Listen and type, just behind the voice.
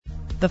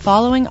The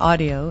following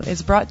audio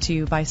is brought to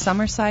you by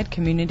Summerside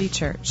Community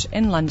Church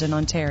in London,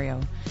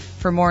 Ontario.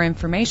 For more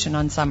information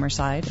on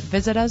Summerside,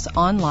 visit us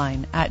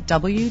online at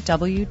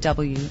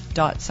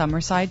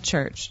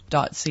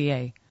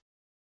www.summersidechurch.ca.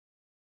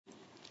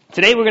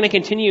 Today we're going to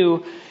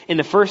continue in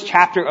the first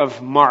chapter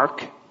of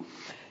Mark.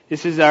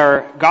 This is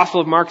our Gospel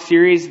of Mark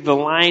series, The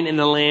Lion and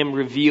the Lamb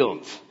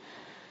Revealed.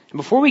 And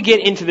before we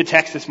get into the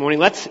text this morning,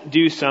 let's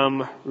do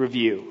some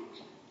review.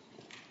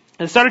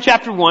 At the start of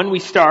chapter 1, we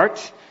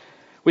start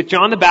with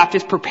John the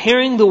Baptist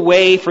preparing the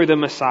way for the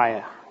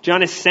Messiah.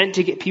 John is sent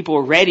to get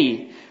people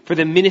ready for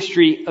the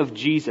ministry of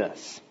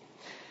Jesus.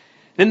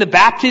 Then the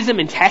baptism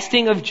and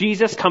testing of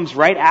Jesus comes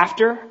right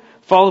after,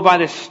 followed by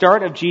the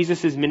start of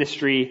Jesus'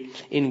 ministry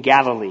in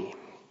Galilee.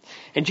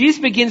 And Jesus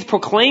begins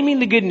proclaiming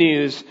the good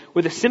news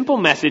with a simple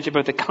message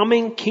about the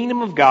coming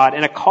kingdom of God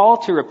and a call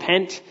to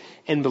repent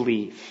and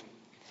believe.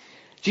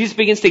 Jesus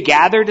begins to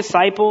gather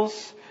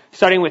disciples,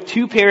 starting with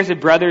two pairs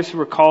of brothers who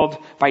were called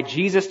by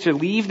Jesus to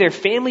leave their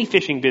family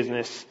fishing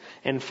business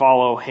and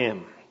follow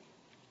him.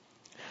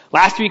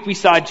 Last week we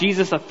saw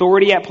Jesus'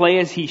 authority at play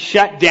as he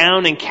shut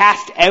down and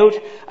cast out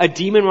a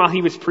demon while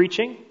he was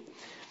preaching.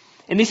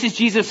 And this is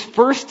Jesus'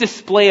 first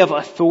display of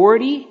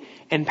authority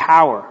and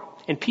power.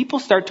 And people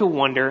start to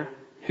wonder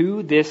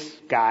who this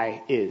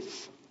guy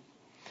is.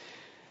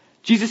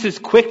 Jesus is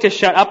quick to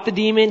shut up the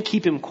demon,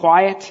 keep him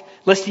quiet,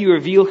 lest he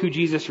reveal who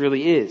Jesus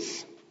really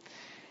is.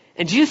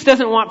 And Jesus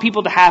doesn't want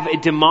people to have a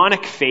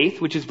demonic faith,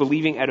 which is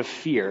believing out of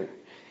fear.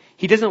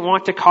 He doesn't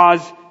want to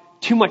cause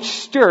too much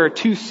stir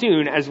too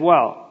soon as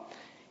well.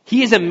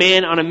 He is a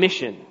man on a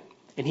mission,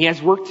 and he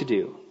has work to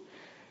do.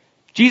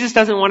 Jesus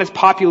doesn't want his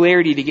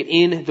popularity to get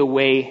in the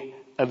way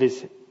of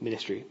his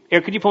ministry.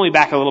 Eric, could you pull me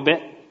back a little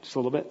bit? Just a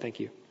little bit,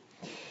 thank you.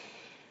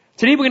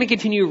 Today we're going to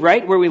continue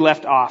right where we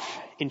left off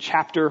in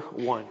chapter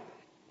 1.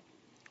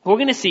 What we're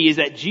going to see is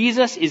that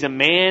Jesus is a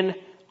man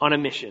on a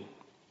mission.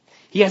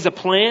 He has a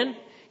plan.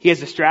 He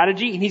has a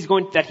strategy and he's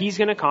going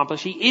to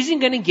accomplish. He isn't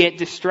going to get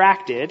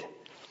distracted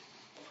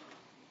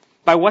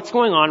by what's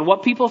going on,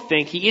 what people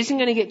think. He isn't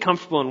going to get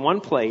comfortable in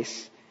one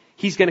place.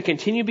 He's going to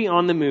continue to be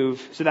on the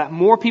move so that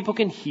more people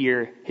can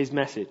hear his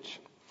message.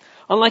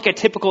 Unlike a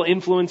typical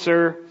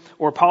influencer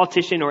or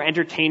politician or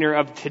entertainer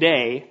of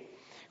today,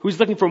 who's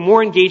looking for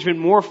more engagement,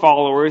 more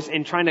followers,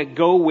 and trying to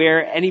go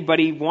where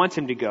anybody wants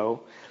him to go,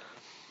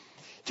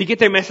 to get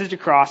their message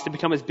across, to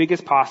become as big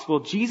as possible,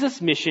 Jesus'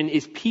 mission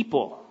is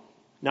people,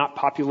 not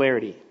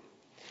popularity.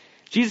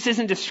 Jesus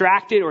isn't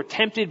distracted or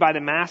tempted by the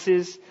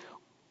masses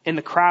and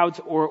the crowds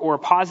or a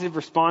positive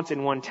response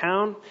in one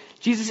town.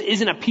 Jesus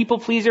isn't a people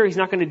pleaser. He's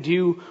not going to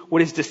do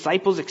what his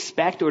disciples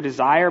expect or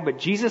desire, but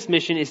Jesus'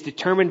 mission is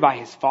determined by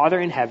his Father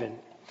in heaven,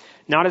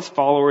 not his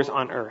followers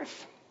on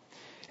earth.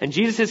 And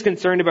Jesus is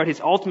concerned about his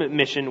ultimate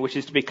mission, which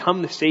is to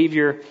become the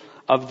Savior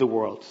of the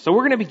world. So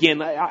we're going to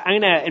begin.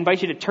 I'm going to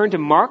invite you to turn to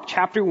Mark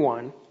chapter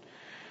 1,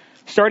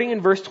 starting in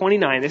verse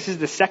 29. This is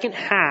the second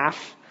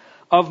half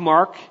of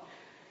Mark.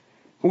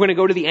 We're going to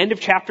go to the end of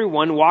chapter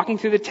 1, walking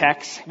through the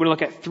text. We're going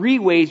to look at 3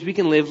 ways we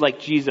can live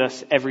like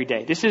Jesus every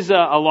day. This is a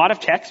lot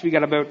of text. We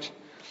got about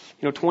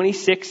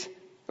 26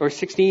 or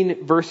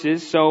 16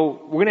 verses.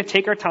 So we're going to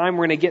take our time.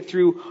 We're going to get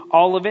through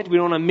all of it. We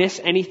don't want to miss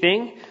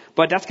anything.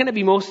 But that's going to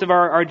be most of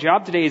our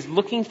job today, is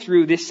looking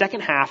through this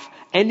second half,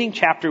 ending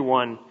chapter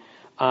 1.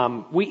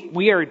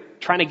 We are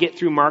trying to get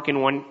through Mark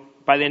in one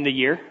by the end of the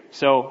year.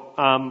 So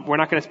we're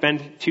not going to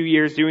spend 2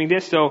 years doing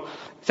this. So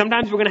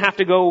sometimes we're going to have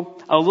to go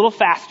a little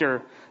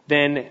faster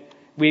than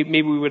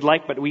we would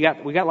like, but we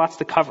got lots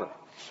to cover.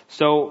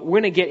 So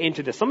we're going to get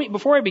into this.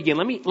 Before I begin,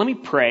 let me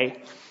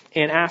pray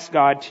and ask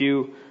God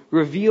to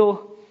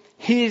reveal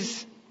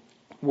his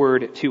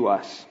word to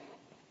us.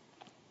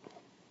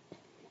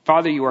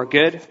 Father, you are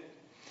good.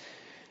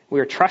 We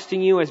are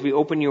trusting you as we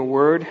open your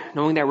word,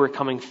 knowing that we're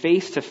coming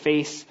face to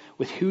face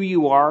with who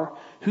you are,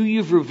 who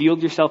you've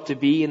revealed yourself to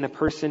be in the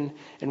person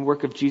and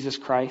work of Jesus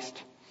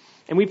Christ.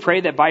 And we pray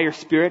that by your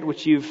Spirit,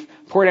 which you've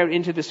poured out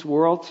into this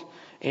world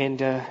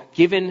and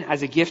given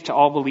as a gift to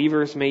all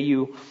believers, may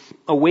you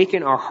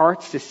awaken our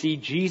hearts to see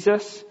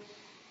Jesus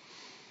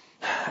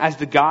as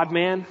the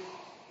God-man,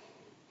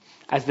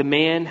 as the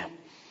man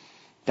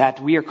that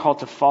we are called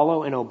to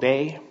follow and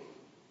obey,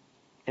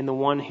 and the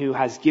one who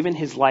has given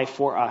his life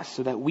for us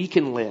so that we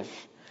can live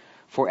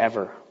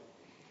forever.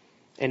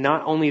 And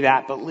not only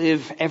that, but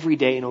live every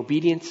day in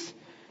obedience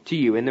to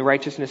you in the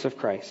righteousness of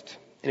Christ.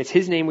 And it's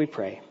his name we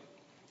pray.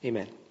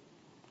 Amen.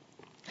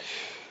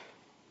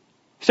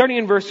 Starting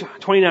in verse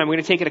 29, we're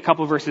going to take it a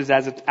couple verses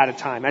at a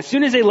time. As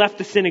soon as they left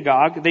the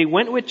synagogue, they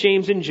went with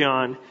James and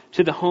John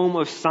to the home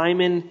of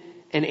Simon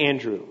and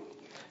Andrew.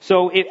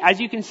 So as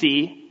you can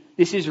see,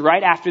 this is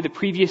right after the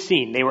previous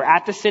scene. They were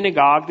at the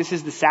synagogue. This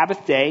is the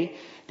Sabbath day.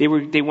 They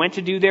went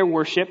to do their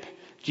worship.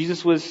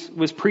 Jesus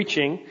was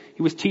preaching.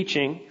 He was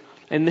teaching.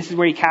 And this is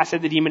where he cast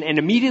out the demon. And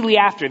immediately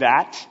after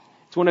that,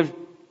 it's one of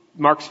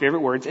Mark's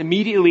favorite words.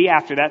 Immediately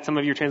after that, some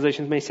of your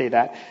translations may say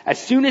that, as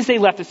soon as they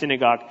left the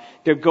synagogue,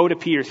 they'll go to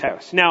Peter's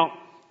house. Now,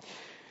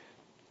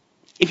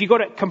 if you go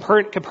to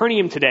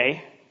Capernaum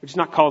today, which is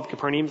not called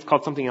Capernaum, it's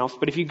called something else.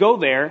 But if you go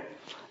there,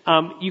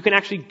 you can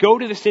actually go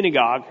to the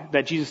synagogue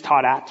that Jesus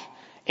taught at,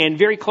 and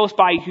very close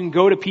by you can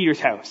go to Peter's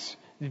house.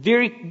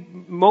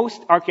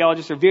 Most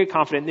archaeologists are very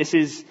confident this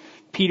is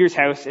Peter's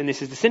house and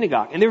this is the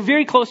synagogue. And they're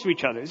very close to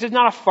each other. This is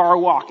not a far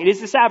walk. It is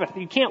the Sabbath.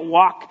 You can't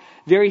walk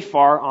very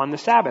far on the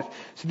Sabbath.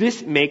 So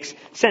this makes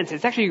sense.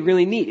 It's actually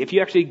really neat. If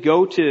you actually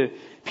go to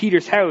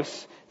Peter's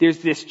house, there's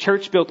this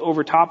church built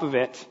over top of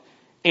it,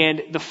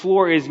 and the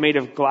floor is made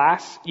of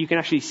glass. You can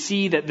actually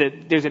see that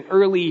there's an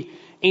early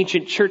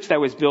ancient church that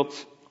was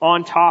built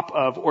on top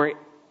of, or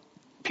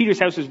Peter's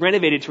house was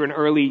renovated to an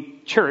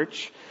early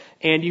church,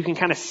 and you can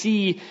kind of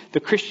see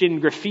the Christian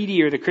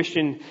graffiti or the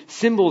Christian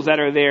symbols that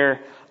are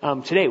there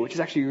today, which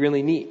is actually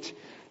really neat.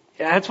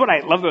 That's what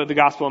I love about the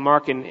Gospel of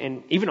Mark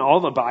and even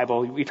all the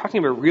Bible. We're talking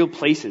about real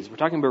places. We're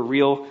talking about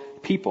real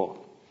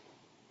people.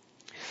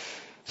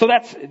 So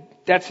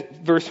that's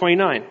verse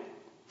 29.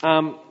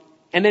 And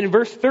then in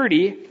verse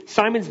 30,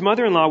 Simon's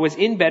mother-in-law was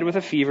in bed with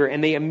a fever,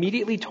 and they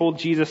immediately told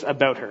Jesus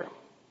about her.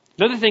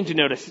 Another thing to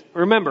notice,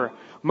 remember,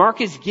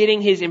 Mark is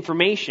getting his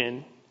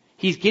information.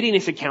 He's getting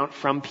this account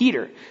from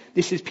Peter.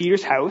 This is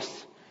Peter's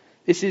house.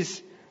 This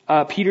is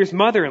Peter's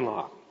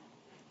mother-in-law.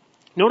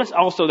 Notice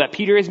also that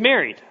Peter is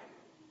married.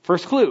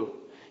 First clue.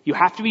 You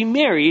have to be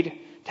married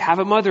to have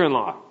a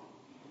mother-in-law.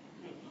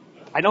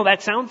 I know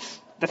that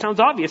sounds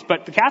obvious,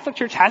 but the Catholic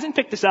Church hasn't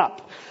picked this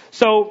up.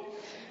 So,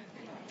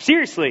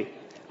 seriously.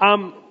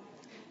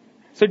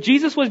 So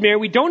Jesus was married.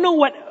 We don't know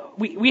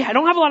we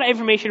don't have a lot of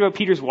information about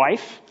Peter's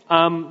wife.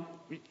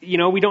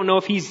 We don't know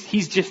if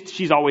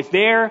she's always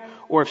there,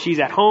 or if she's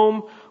at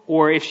home,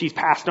 or if she's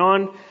passed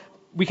on.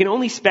 We can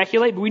only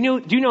speculate, but we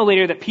do know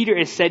later that Peter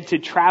is said to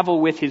travel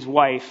with his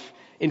wife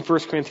in 1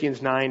 Corinthians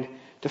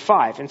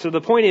 9-5. And so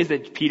the point is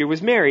that Peter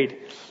was married,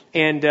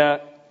 and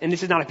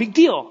this is not a big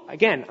deal,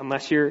 again,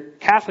 unless you're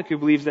Catholic who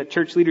believes that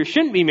church leaders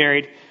shouldn't be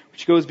married,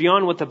 which goes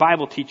beyond what the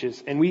Bible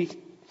teaches. And we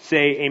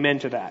say amen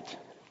to that,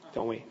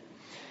 don't we?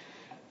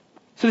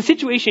 So the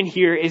situation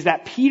here is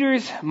that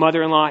Peter's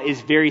mother-in-law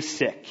is very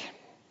sick.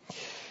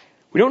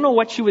 We don't know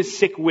what she was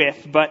sick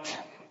with, but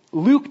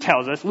Luke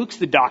tells us, Luke's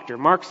the doctor,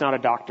 Mark's not a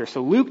doctor,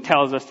 so Luke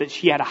tells us that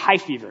she had a high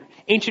fever.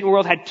 Ancient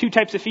world had two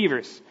types of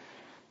fevers.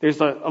 There's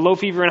a low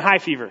fever and a high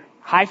fever.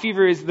 High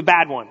fever is the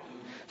bad one.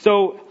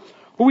 So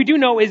what we do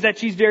know is that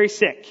she's very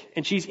sick,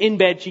 and she's in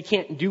bed, she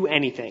can't do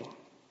anything.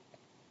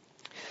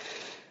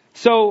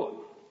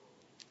 So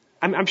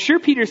I'm sure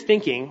Peter's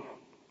thinking,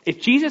 if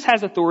Jesus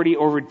has authority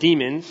over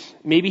demons,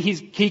 maybe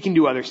he can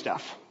do other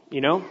stuff,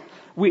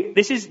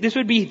 This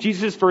would be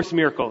Jesus' first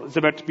miracle. It's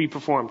about to be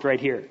performed right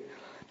here,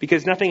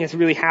 because nothing has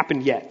really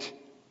happened yet,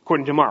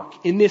 according to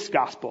Mark, in this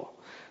gospel.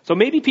 So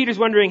maybe Peter's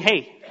wondering,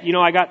 hey,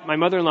 I got my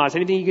mother-in-law. Is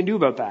anything you can do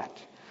about that?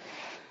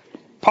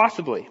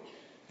 Possibly.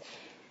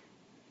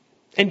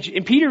 And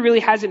Peter really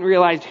hasn't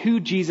realized who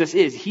Jesus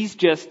is. He's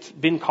just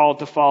been called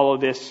to follow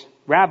this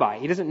rabbi.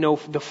 He doesn't know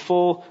the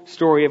full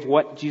story of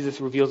what Jesus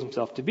reveals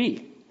himself to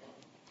be.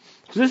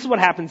 So this is what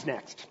happens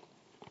next.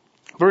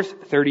 Verse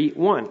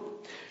 31.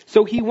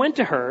 So he went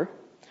to her,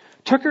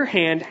 took her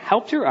hand,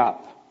 helped her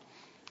up.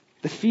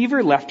 The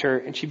fever left her,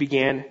 and she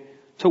began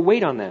to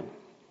wait on them.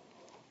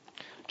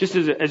 Just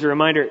as a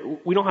reminder,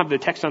 we don't have the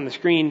text on the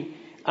screen,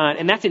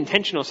 and that's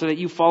intentional so that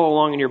you follow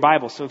along in your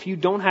Bible. So if you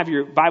don't have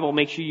your Bible,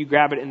 make sure you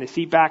grab it in the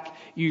seat back,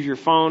 use your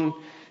phone,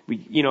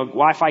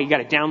 Wi-Fi, you got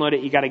to download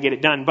it, you got to get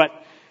it done. But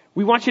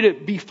we want you to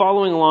be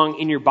following along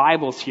in your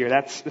Bibles here.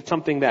 That's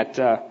something that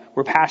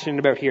we're passionate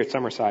about here at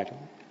Summerside.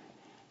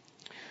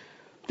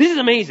 This is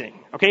amazing.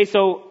 Okay,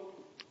 so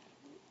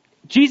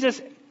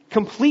Jesus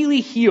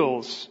completely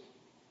heals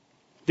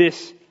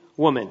this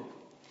woman.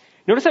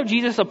 Notice how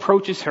Jesus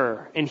approaches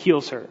her and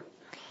heals her.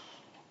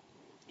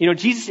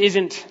 Jesus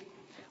isn't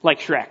like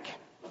Shrek.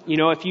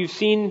 If you've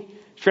seen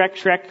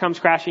Shrek comes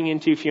crashing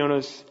into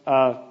Fiona's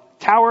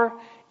tower,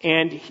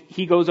 and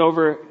he goes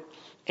over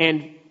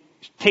and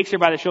takes her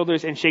by the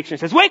shoulders and shakes her and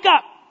says, "Wake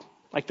up!"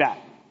 Like that.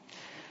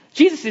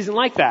 Jesus isn't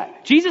like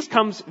that. Jesus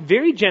comes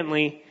very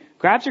gently,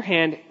 grabs her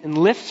hand, and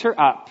lifts her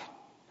up.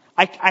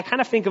 I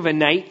kind of think of a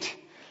knight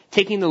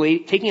taking a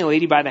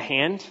lady by the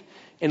hand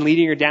and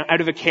leading her down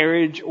out of a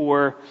carriage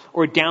or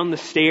down the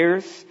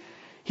stairs.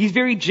 He's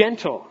very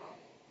gentle.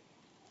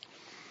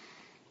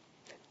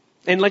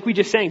 And like we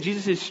just sang,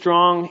 Jesus is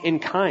strong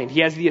and kind.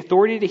 He has the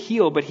authority to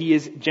heal, but he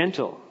is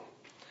gentle.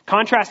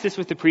 Contrast this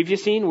with the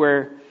previous scene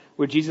where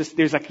Jesus,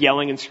 there's like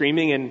yelling and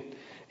screaming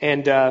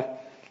and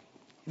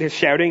there's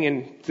shouting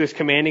and there's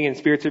commanding and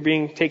spirits are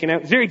being taken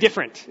out. It's very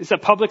different. It's a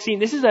public scene.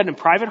 This is at a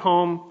private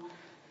home,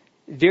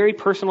 very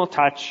personal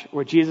touch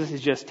where Jesus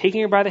is just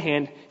taking her by the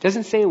hand,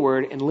 doesn't say a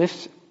word, and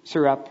lifts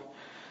her up.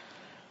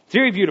 It's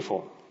very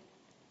beautiful.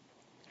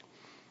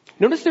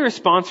 Notice the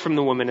response from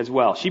the woman as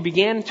well. She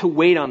began to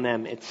wait on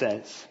them, it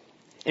says.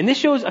 And this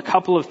shows a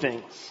couple of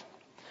things.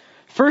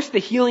 First, the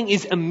healing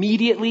is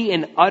immediately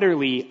and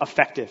utterly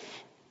effective,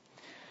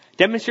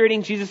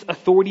 demonstrating Jesus'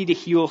 authority to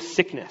heal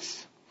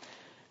sickness.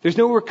 There's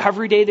no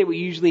recovery day that we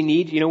usually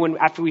need.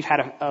 After we've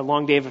had a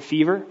long day of a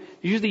fever,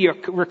 usually a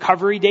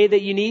recovery day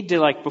that you need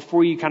to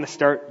before you kind of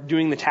start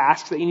doing the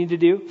tasks that you need to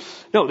do.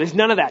 No, there's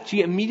none of that.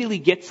 She immediately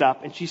gets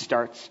up and she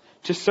starts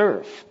to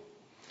serve.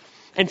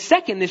 And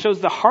second, this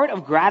shows the heart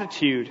of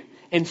gratitude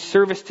and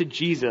service to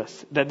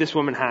Jesus that this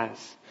woman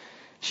has.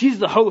 She's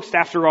the host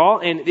after all,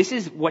 and this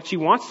is what she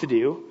wants to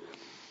do.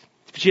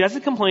 She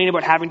doesn't complain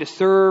about having to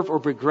serve or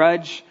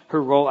begrudge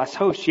her role as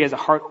host. She has a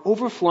heart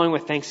overflowing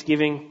with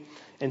thanksgiving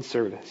and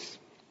service.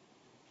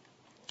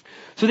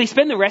 So they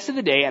spend the rest of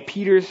the day at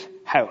Peter's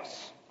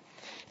house.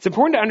 It's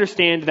important to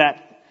understand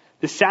that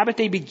the Sabbath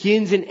day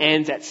begins and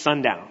ends at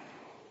sundown.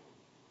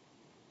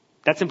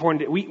 That's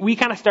important. We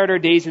kind of start our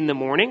days in the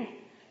morning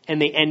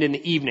and they end in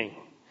the evening.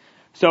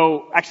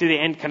 So actually they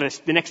end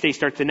the next day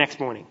starts the next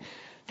morning.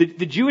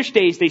 The Jewish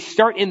days, they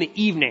start in the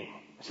evening.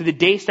 So the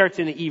day starts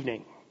in the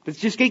evening. Let's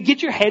just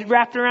get your head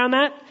wrapped around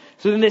that.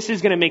 So then this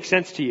is going to make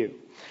sense to you.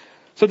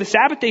 So the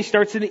Sabbath day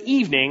starts in the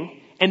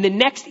evening, and the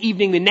next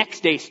evening, the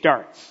next day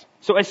starts.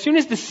 So as soon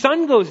as the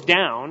sun goes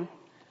down,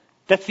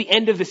 that's the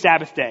end of the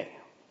Sabbath day.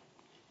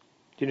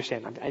 Do you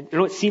understand? I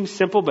know it seems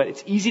simple, but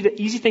it's easy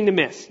thing to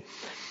miss.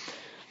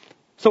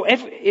 So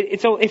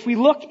if we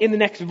look in the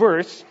next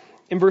verse,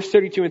 in verse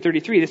 32 and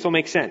 33, this will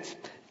make sense.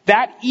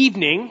 That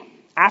evening,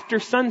 after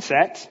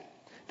sunset,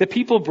 the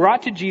people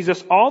brought to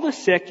Jesus all the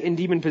sick and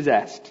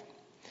demon-possessed.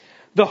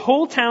 The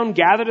whole town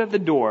gathered at the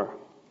door.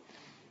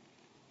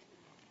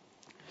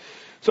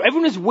 So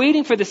everyone was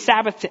waiting for the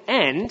Sabbath to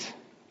end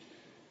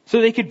so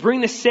they could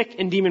bring the sick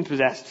and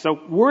demon-possessed. So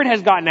word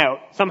has gotten out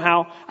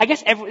somehow. I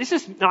guess this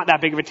is not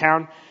that big of a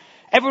town.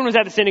 Everyone was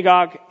at the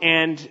synagogue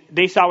and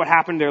they saw what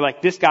happened. They're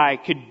like, this guy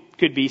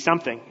could be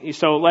something.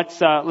 So let's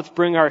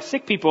bring our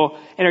sick people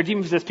and our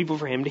demon-possessed people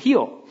for him to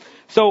heal.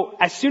 So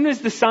as soon as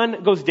the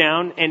sun goes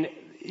down, and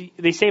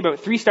they say about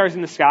 3 stars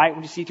in the sky,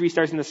 when you see 3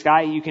 stars in the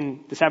sky,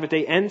 the Sabbath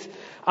day ends.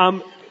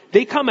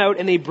 They come out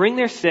and they bring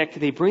their sick,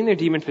 they bring their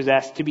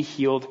demon-possessed to be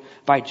healed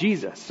by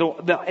Jesus.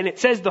 And it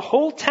says the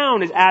whole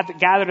town is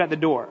gathered at the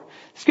door.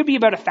 This could be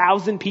about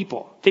 1,000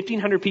 people,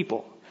 1,500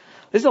 people.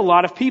 This is a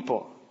lot of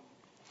people.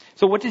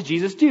 So what does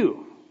Jesus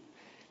do?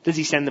 Does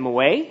he send them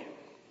away?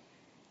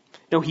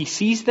 No, he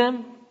sees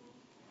them,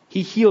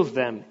 he heals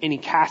them, and he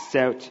casts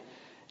out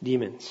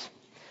demons.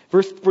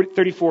 Verse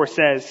 34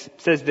 says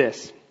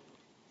this.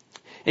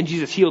 And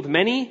Jesus healed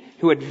many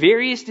who had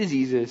various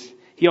diseases.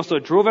 He also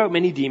drove out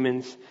many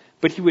demons,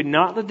 but he would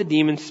not let the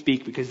demons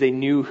speak because they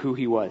knew who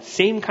he was.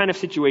 Same kind of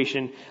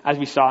situation as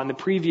we saw in the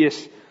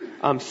previous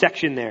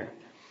section there.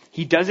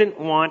 He doesn't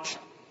want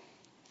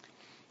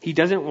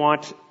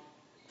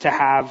to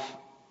have.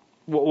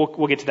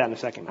 We'll get to that in a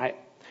second.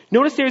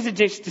 Notice there's a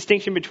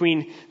distinction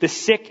between the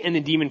sick and the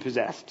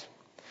demon-possessed.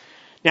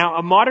 Now,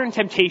 a modern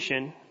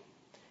temptation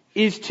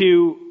is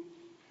to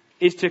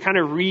kind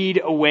of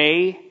read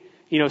away,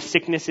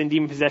 sickness and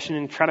demon possession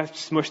and try to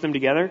smush them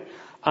together,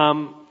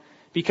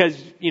 because,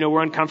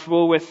 we're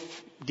uncomfortable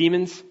with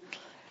demons.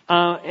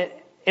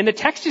 And the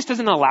text just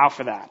doesn't allow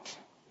for that.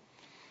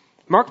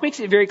 Mark makes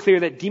it very clear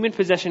that demon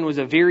possession was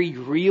a very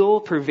real,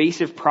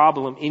 pervasive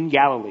problem in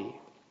Galilee.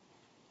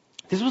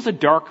 This was a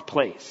dark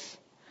place.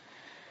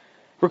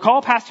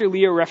 Recall Pastor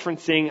Leo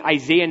referencing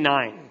Isaiah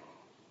 9.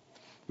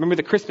 Remember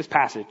the Christmas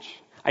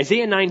passage.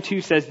 Isaiah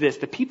 9:2 says this,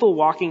 "The people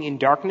walking in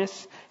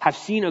darkness have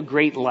seen a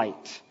great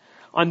light.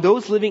 On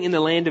those living in the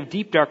land of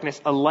deep darkness,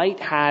 a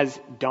light has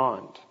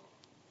dawned."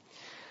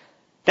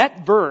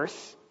 That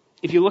verse,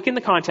 if you look in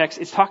the context,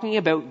 it's talking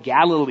about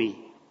Galilee.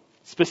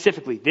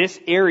 Specifically, this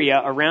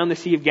area around the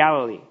Sea of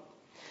Galilee.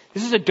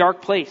 This is a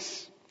dark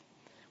place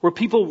where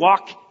people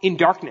walk in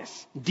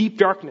darkness, deep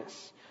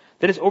darkness,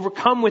 that is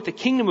overcome with the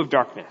kingdom of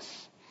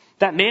darkness.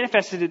 That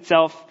manifested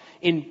itself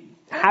in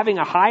having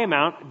a high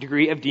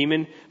degree of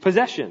demon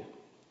possession.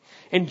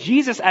 And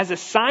Jesus, as a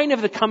sign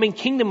of the coming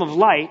kingdom of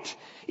light,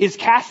 is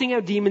casting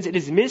out demons and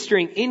is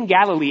ministering in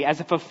Galilee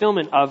as a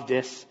fulfillment of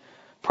this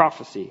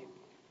prophecy.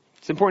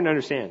 It's important to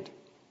understand.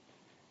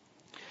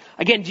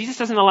 Again, Jesus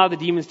doesn't allow the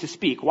demons to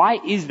speak. Why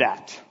is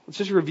that? Let's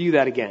just review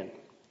that again.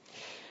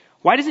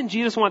 Why doesn't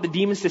Jesus want the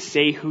demons to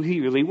say who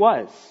he really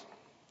was?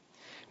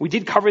 We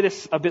did cover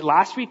this a bit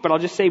last week, but I'll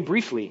just say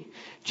briefly.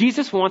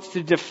 Jesus wants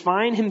to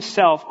define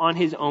himself on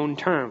his own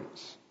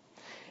terms.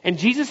 And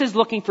Jesus is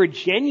looking for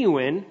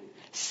genuine,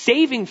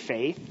 saving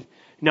faith,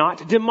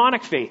 not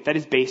demonic faith that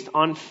is based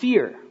on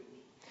fear.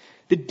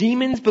 The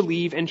demons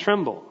believe and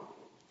tremble.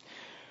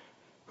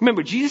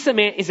 Remember, Jesus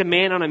is a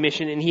man on a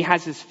mission, and he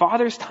has his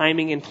Father's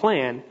timing and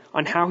plan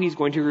on how he's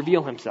going to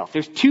reveal himself.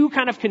 There's 2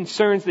 kind of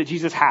concerns that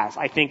Jesus has,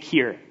 I think,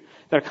 here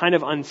that are kind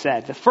of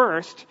unsaid. The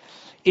first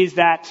is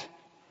that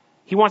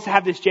he wants to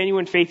have this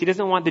genuine faith. He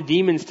doesn't want the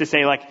demons to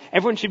say,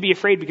 everyone should be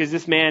afraid because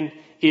this man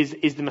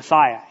is the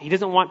Messiah. He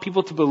doesn't want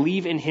people to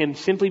believe in him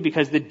simply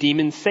because the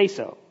demons say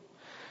so.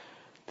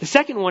 The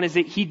second one is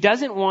that he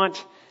doesn't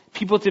want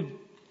people to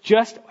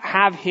just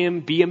have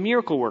him be a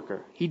miracle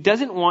worker. He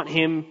doesn't want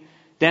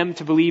them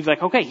to believe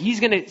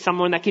he's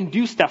someone that can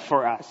do stuff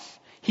for us.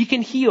 He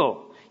can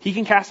heal. He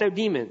can cast out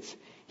demons.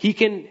 he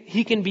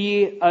can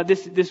be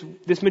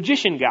this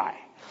magician guy.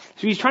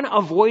 So he's trying to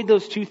avoid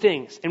those two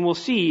things. And we'll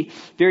see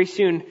very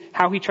soon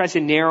how he tries to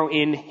narrow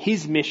in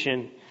his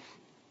mission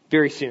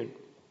very soon.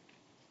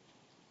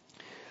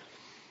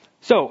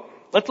 So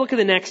let's look at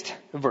the next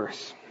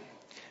verse.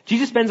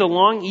 Jesus spends a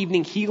long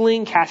evening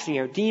healing, casting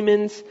out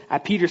demons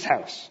at Peter's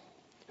house.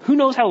 Who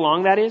knows how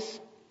long that is?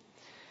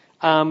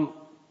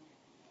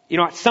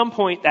 At some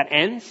point that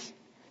ends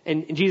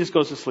and Jesus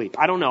goes to sleep.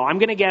 I don't know. I'm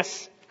going to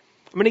guess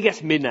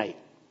midnight.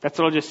 That's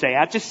what I'll just say.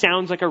 That just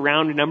sounds like a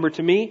round number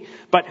to me,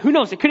 but who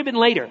knows? It could have been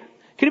later.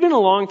 It could have been a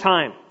long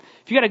time.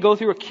 If you got to go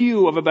through a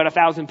queue of about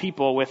 1,000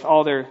 people with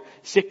all their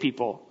sick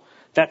people,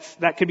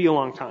 that could be a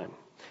long time.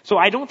 So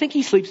I don't think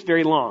he sleeps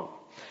very long.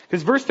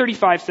 Because verse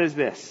 35 says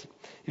this: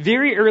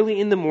 very early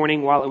in the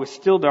morning, while it was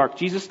still dark,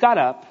 Jesus got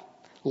up,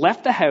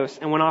 left the house,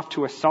 and went off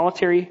to a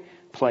solitary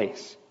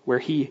place where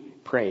he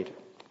prayed.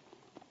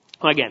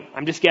 Well, again,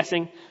 I'm just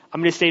guessing. I'm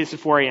going to say this at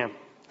 4 a.m.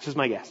 This is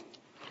my guess.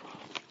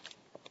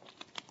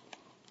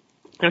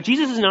 Now,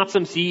 Jesus is not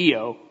some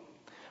CEO,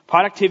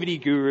 productivity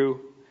guru,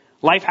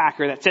 life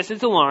hacker that sets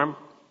his alarm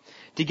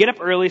to get up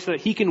early so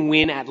that he can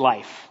win at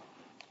life.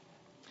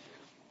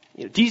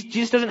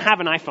 Jesus doesn't have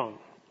an iPhone.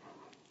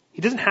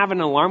 He doesn't have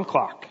an alarm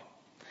clock.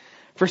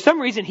 For some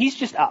reason, he's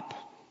just up.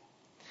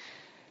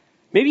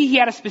 Maybe he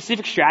had a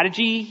specific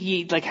strategy.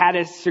 He had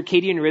a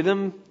circadian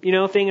rhythm,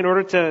 thing in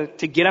order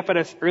to get up at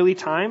an early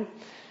time.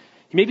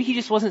 Maybe he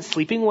just wasn't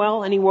sleeping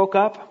well and he woke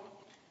up.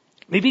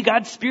 Maybe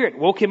God's Spirit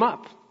woke him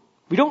up.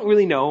 We don't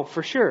really know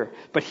for sure,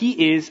 but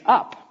he is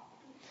up.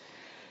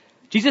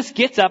 Jesus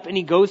gets up and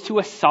he goes to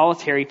a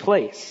solitary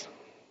place,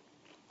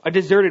 a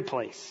deserted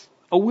place,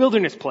 a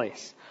wilderness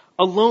place,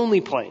 a lonely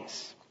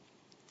place.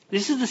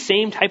 This is the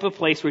same type of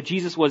place where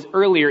Jesus was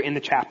earlier in the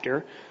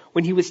chapter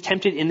when he was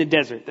tempted in the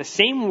desert. The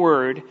same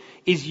word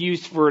is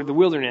used for the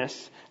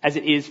wilderness as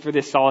it is for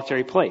this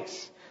solitary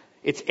place.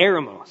 It's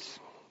eremos.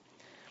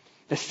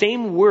 The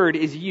same word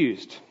is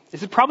used.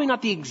 This is probably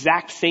not the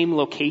exact same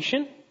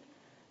location.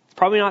 It's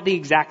probably not the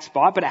exact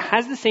spot, but it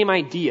has the same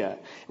idea.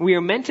 And we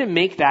are meant to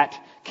make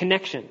that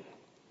connection.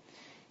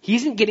 He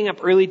isn't getting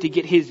up early to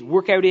get his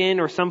workout in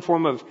or some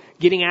form of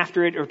getting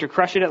after it or to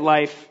crush it at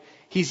life.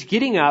 He's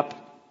getting up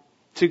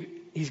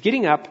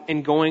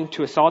and going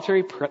to a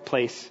solitary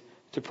place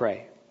to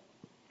pray.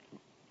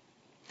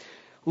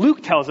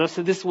 Luke tells us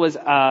that this was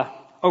a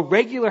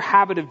regular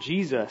habit of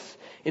Jesus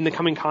in the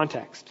coming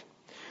context.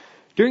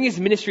 During his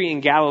ministry in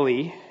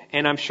Galilee,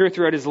 and I'm sure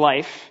throughout his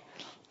life,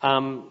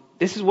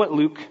 this is what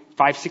Luke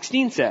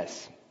 5:16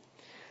 says.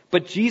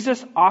 But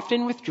Jesus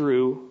often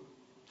withdrew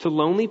to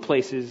lonely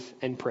places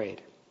and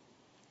prayed.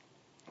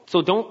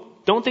 So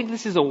don't think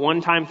this is a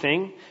one-time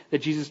thing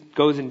that Jesus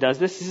goes and does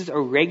this. This is a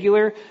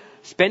regular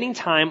spending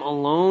time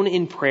alone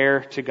in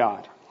prayer to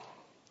God.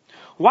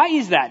 Why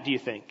is that, do you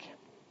think?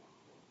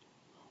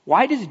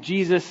 Why does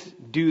Jesus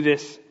do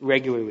this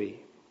regularly?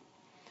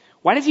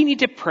 Why does he need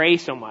to pray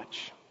so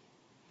much?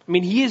 I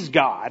mean, he is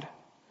God,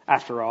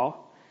 after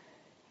all.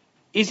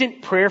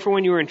 Isn't prayer for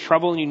when you're in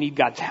trouble and you need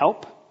God's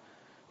help?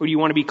 Or do you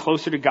want to be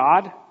closer to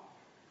God?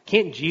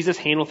 Can't Jesus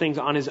handle things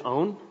on his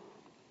own?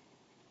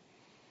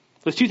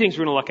 There's two things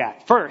we're going to look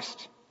at.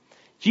 First,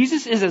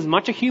 Jesus is as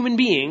much a human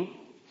being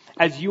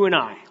as you and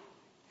I.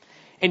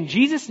 And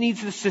Jesus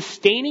needs the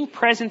sustaining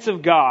presence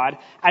of God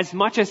as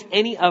much as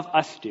any of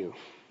us do.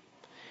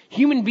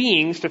 Human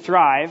beings, to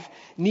thrive,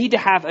 need to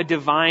have a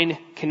divine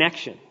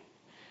connection.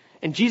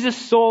 And Jesus'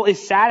 soul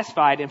is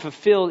satisfied and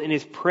fulfilled in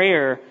his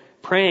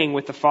praying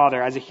with the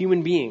Father as a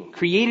human being,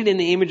 created in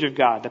the image of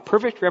God, the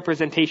perfect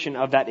representation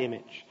of that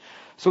image.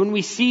 So when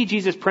we see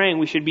Jesus praying,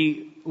 we should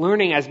be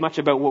learning as much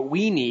about what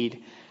we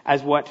need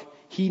as what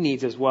he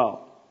needs as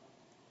well.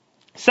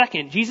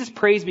 Second, Jesus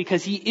prays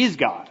because he is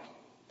God.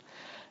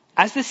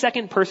 As the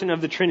second person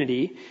of the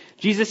Trinity,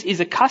 Jesus is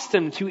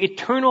accustomed to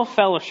eternal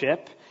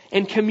fellowship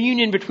and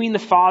communion between the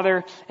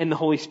Father and the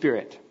Holy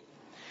Spirit.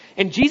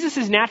 In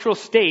Jesus' natural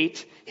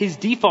state, his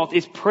default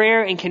is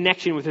prayer and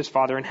connection with his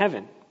Father in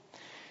heaven.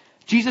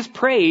 Jesus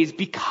prays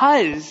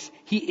because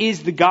he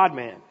is the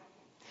God-man.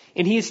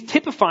 And he is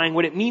typifying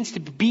what it means to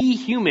be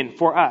human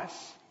for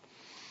us.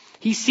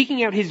 He's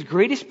seeking out his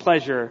greatest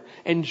pleasure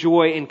and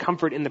joy and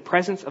comfort in the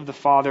presence of the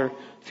Father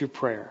through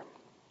prayer.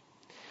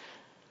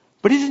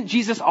 But isn't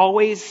Jesus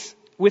always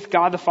with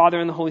God the Father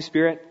and the Holy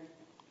Spirit?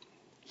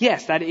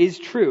 Yes, that is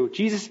true.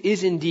 Jesus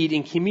is indeed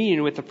in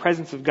communion with the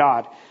presence of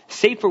God,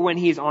 save for when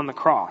he is on the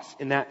cross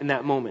in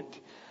that moment.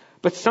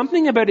 But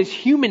something about his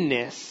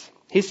humanness,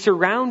 his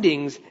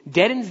surroundings,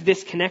 deadens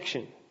this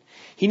connection.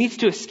 He needs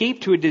to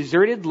escape to a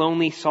deserted,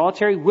 lonely,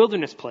 solitary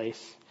wilderness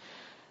place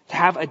to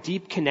have a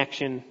deep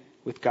connection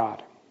with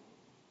God.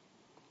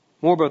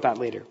 More about that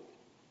later.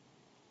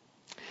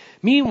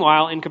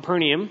 Meanwhile, in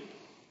Capernaum,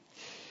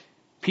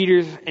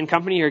 Peter and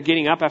company are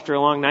getting up after a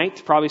long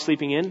night, probably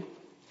sleeping in.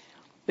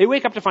 They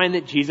wake up to find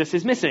that Jesus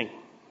is missing.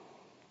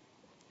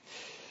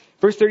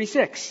 Verse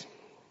 36.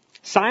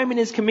 Simon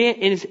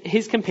and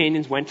his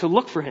companions went to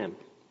look for him.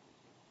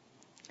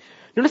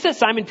 Notice that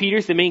Simon Peter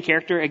is the main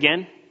character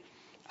again.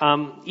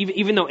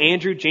 Even though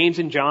Andrew, James,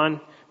 and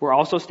John were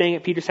also staying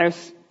at Peter's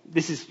house.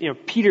 This is,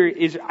 Peter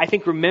is, I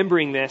think,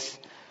 remembering this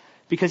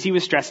because he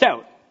was stressed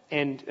out,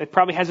 and it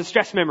probably has a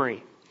stress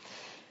memory.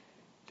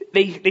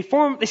 They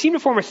seem to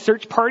form a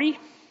search party,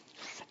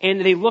 and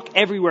they look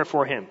everywhere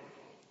for him.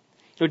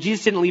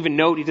 Jesus didn't leave a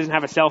note. He doesn't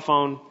have a cell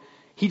phone.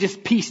 He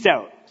just pieced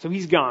out. So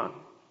he's gone.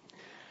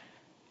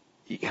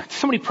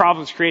 So many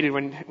problems created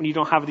when you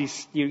don't have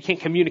these, you can't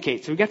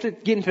communicate. So we have to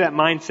get into that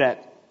mindset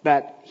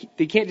that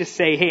they can't just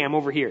say, hey, I'm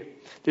over here.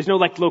 There's no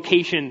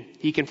location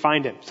he can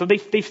find him. So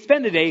they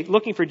spend the day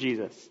looking for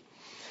Jesus.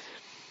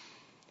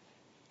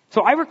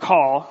 So I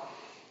recall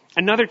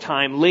another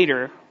time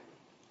later,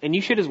 and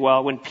you should as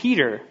well, when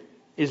Peter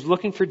is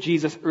looking for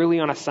Jesus early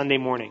on a Sunday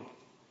morning.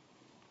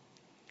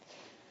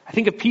 I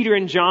think of Peter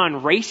and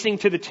John racing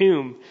to the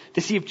tomb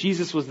to see if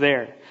Jesus was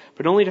there,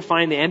 but only to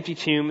find the empty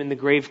tomb and the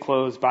grave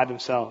closed by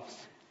themselves.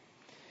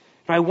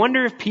 Now, I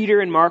wonder if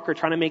Peter and Mark are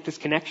trying to make this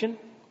connection.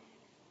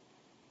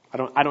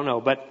 I don't know,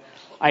 but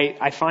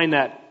I find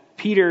that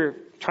Peter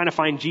trying to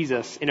find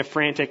Jesus in a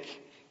frantic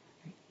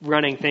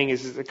running thing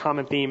is a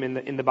common theme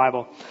in the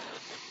Bible.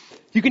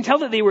 You can tell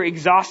that they were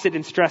exhausted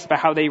and stressed by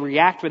how they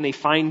react when they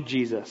find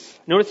Jesus.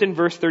 Notice in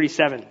verse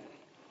 37.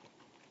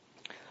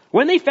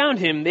 When they found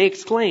him, they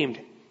exclaimed,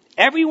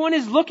 "Everyone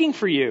is looking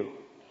for you."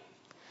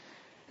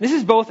 This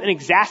is both an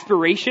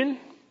exasperation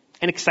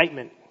and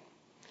excitement.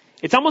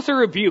 It's almost a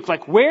rebuke,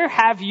 like, where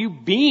have you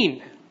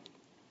been?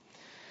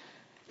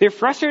 They're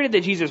frustrated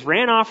that Jesus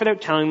ran off without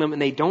telling them, and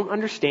they don't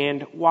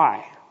understand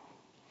why.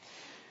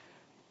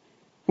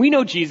 We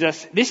know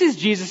Jesus. This is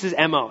Jesus'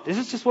 MO. This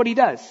is just what he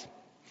does.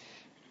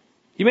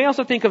 You may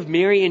also think of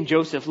Mary and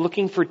Joseph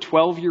looking for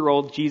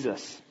 12-year-old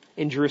Jesus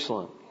in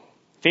Jerusalem.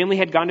 Family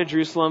had gone to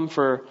Jerusalem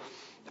for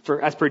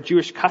as per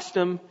Jewish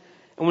custom,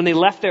 and when they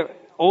left their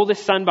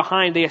oldest son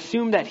behind, they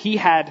assumed that he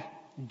had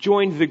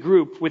joined the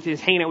group with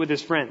hanging out with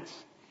his friends,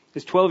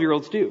 as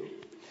 12-year-olds do,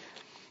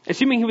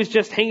 assuming he was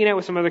just hanging out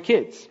with some other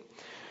kids.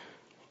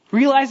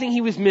 Realizing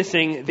he was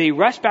missing, they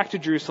rushed back to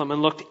Jerusalem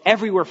and looked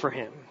everywhere for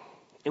him.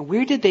 And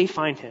where did they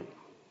find him?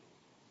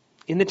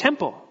 In the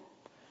temple,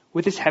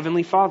 with his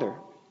heavenly Father.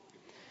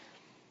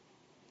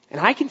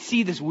 And I can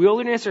see this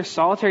wilderness or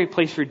solitary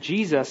place for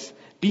Jesus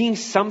being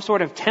some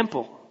sort of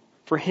temple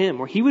for him,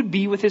 where he would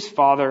be with his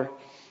Father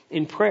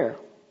in prayer.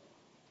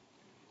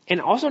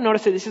 And also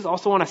notice that this is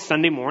also on a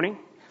Sunday morning.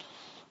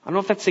 I don't know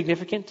if that's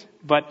significant,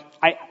 but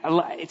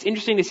it's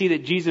interesting to see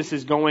that Jesus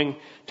is going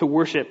to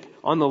worship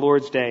on the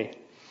Lord's Day.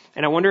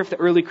 And I wonder if the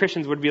early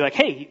Christians would be like,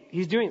 hey,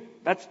 he's doing,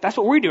 that's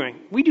what we're doing.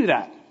 We do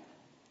that.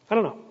 I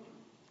don't know.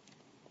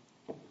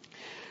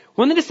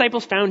 When the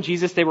disciples found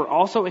Jesus, they were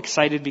also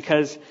excited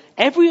because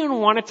everyone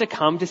wanted to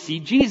come to see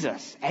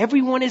Jesus.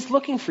 Everyone is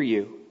looking for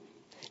you.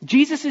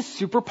 Jesus is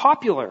super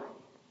popular.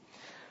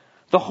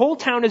 The whole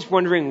town is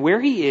wondering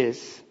where he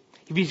is,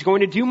 if he's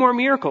going to do more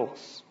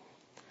miracles.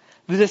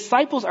 The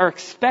disciples are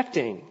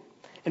expecting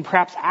and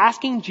perhaps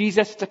asking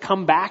Jesus to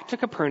come back to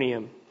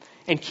Capernaum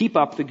and keep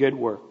up the good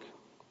work.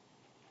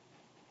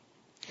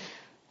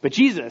 But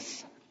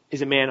Jesus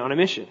is a man on a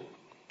mission.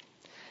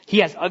 He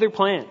has other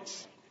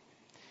plans.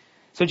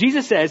 So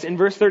Jesus says in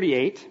verse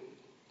 38,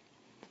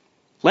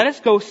 "Let us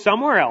go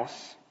somewhere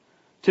else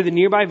to the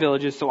nearby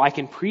villages so I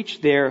can preach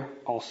there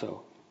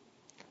also.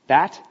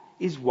 That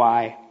is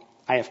why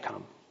I have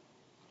come."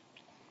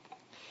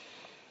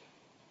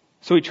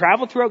 So he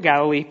traveled throughout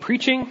Galilee,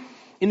 preaching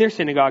in their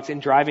synagogues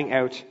and driving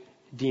out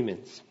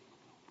demons.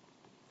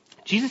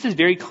 Jesus is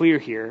very clear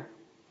here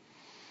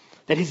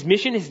that his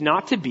mission is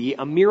not to be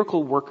a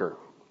miracle worker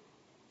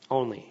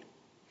only.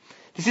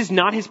 This is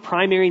not his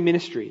primary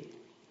ministry.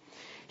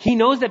 He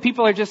knows that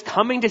people are just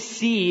coming to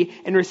see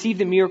and receive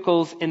the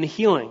miracles and the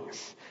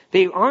healings.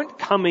 They aren't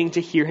coming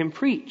to hear him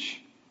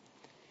preach.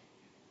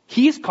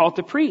 He is called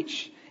to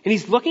preach. And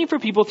he's looking for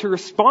people to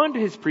respond to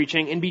his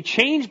preaching and be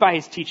changed by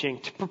his teaching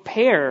to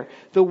prepare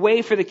the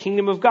way for the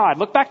kingdom of God.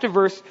 Look back to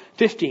verse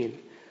 15.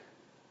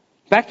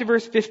 Back to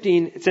verse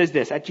 15, it says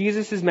this, at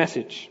Jesus'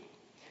 message.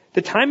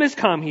 "The time has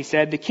come," he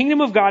said. "The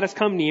kingdom of God has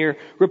come near.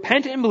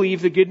 Repent and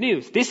believe the good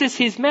news." This is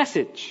his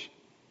message.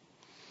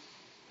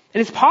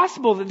 And it's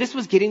possible that this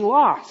was getting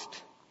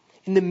lost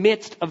in the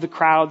midst of the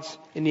crowds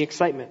and the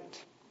excitement.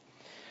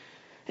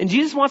 And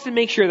Jesus wants to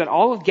make sure that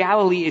all of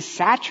Galilee is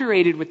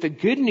saturated with the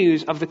good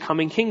news of the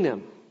coming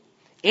kingdom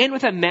and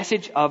with a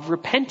message of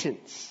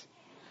repentance.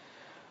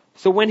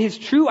 So when his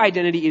true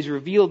identity is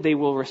revealed, they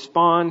will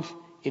respond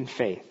in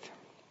faith.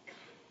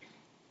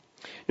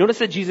 Notice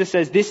that Jesus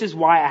says, "This is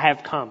why I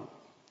have come."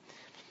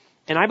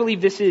 And I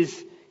believe this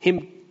is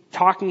him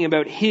talking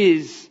about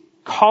his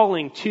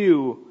calling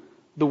to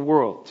the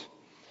world.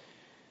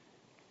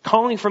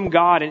 Calling from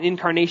God and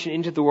incarnation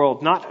into the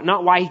world,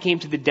 not why he came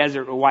to the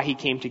desert or why he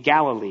came to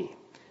Galilee.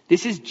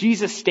 This is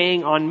Jesus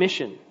staying on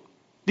mission.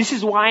 This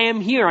is why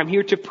I'm here. I'm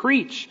here to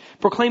preach,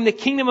 proclaim the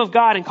kingdom of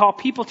God, and call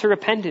people to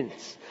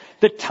repentance.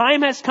 The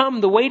time has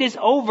come. The wait is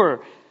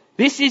over.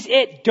 This is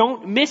it.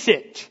 Don't miss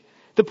it.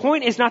 The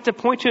point is not to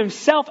point to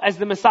himself as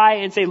the Messiah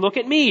and say, "Look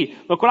at me.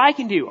 Look what I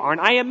can do.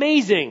 Aren't I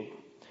amazing?"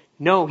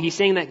 No, he's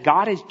saying that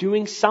God is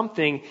doing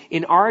something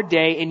in our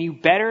day, and you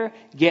better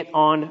get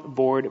on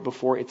board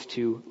before it's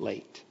too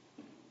late.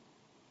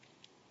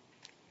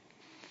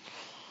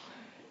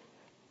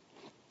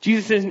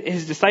 Jesus and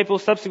his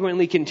disciples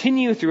subsequently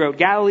continue throughout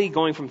Galilee,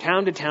 going from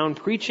town to town,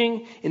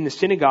 preaching in the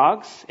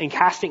synagogues and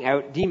casting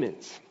out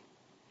demons.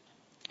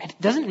 It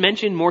doesn't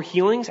mention more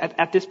healings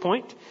at this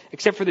point,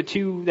 except for the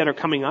 2 that are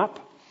coming up.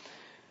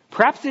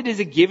 Perhaps it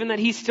is a given that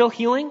he's still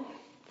healing,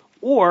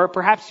 or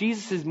perhaps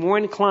Jesus is more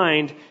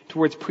inclined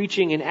towards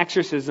preaching and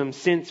exorcism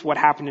since what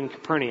happened in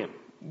Capernaum.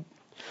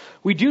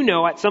 We do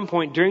know at some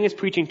point during his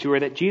preaching tour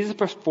that Jesus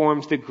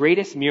performs the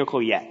greatest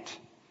miracle yet,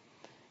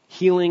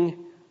 healing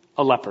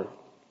a leper.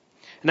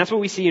 And that's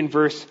what we see in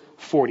verse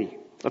 40.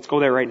 Let's go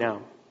there right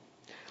now.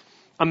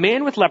 A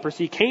man with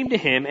leprosy came to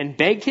him and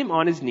begged him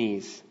on his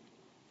knees,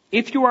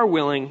 "If you are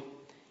willing,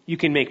 you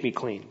can make me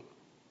clean."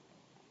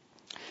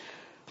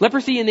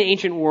 Leprosy in the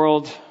ancient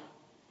world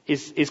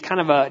is kind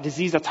of a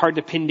disease that's hard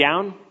to pin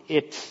down.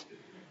 It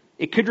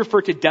could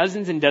refer to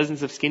dozens and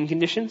dozens of skin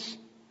conditions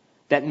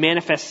that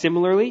manifest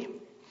similarly.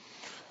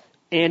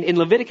 And in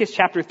Leviticus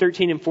chapter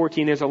 13 and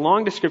 14, there's a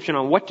long description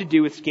on what to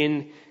do with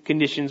skin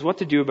conditions, what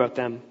to do about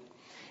them.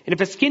 And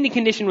if a skin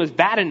condition was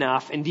bad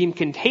enough and deemed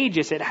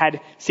contagious, it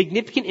had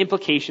significant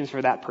implications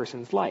for that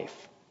person's life.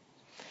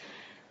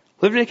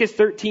 Leviticus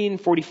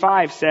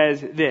 13:45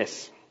 says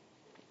this: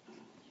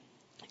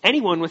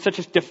 "Anyone with such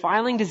a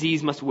defiling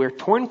disease must wear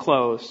torn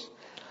clothes,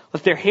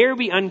 let their hair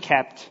be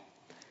unkept,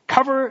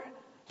 cover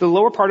the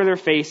lower part of their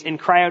face, and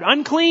cry out,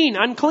 'Unclean,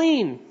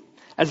 unclean!'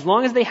 As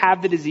long as they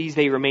have the disease,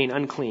 they remain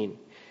unclean.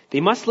 They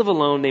must live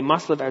alone. They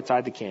must live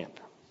outside the camp."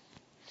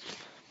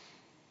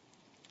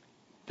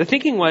 The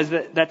thinking was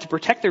that to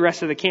protect the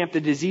rest of the camp,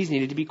 the disease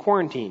needed to be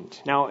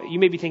quarantined. Now, you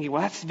may be thinking,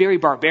 well, that's very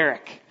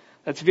barbaric.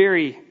 That's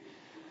very,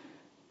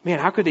 man,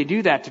 how could they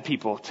do that to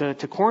people,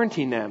 to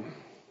quarantine them?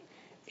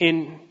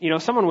 And,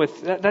 someone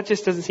with, that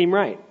just doesn't seem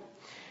right.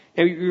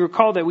 And you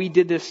recall that we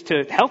did this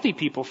to healthy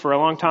people for a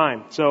long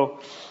time.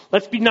 So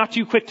let's be not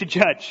too quick to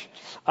judge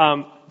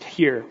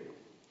here.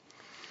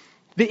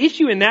 The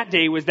issue in that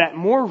day was that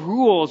more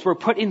rules were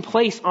put in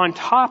place on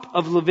top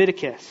of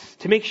Leviticus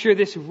to make sure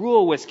this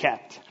rule was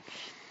kept.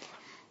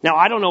 Now,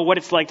 I don't know what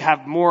it's like to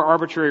have more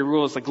arbitrary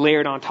rules like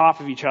layered on top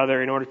of each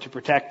other in order to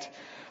protect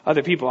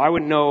other people. I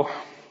wouldn't know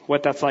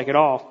what that's like at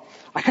all.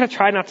 I kind of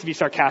try not to be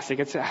sarcastic.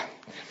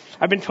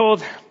 I've been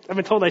told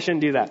I shouldn't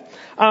do that.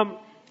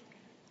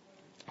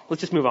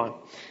 Let's just move on.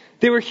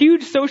 There were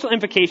huge social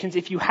implications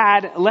if you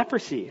had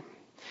leprosy.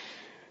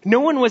 No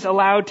one was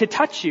allowed to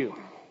touch you.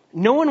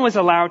 No one was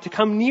allowed to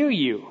come near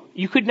you.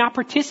 You could not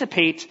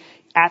participate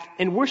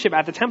and worship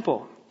at the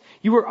temple.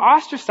 You were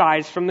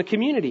ostracized from the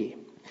community,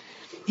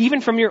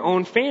 even from your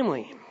own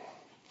family.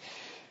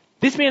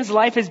 This man's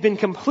life has been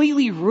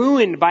completely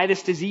ruined by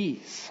this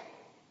disease.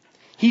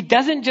 He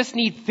doesn't just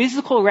need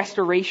physical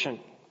restoration.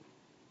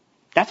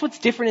 That's what's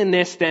different in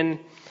this than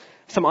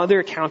some other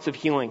accounts of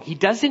healing. He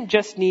doesn't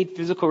just need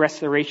physical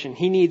restoration.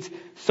 He needs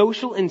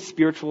social and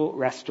spiritual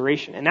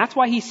restoration. And that's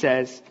why he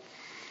says,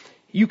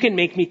 "You can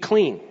make me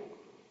clean."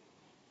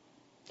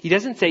 He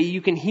doesn't say,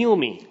 "You can heal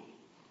me."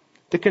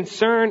 The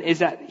concern is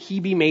that he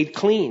be made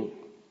clean.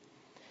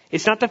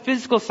 It's not the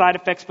physical side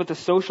effects, but the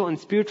social and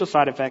spiritual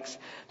side effects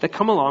that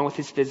come along with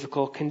his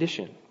physical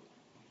condition.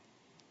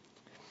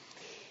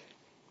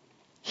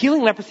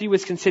 Healing leprosy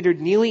was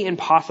considered nearly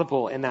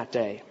impossible in that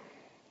day.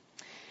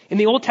 In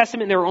the Old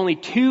Testament, there were only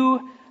 2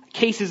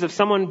 cases of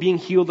someone being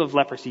healed of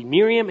leprosy: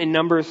 Miriam in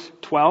Numbers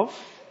 12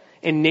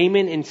 and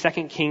Naaman in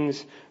 2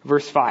 Kings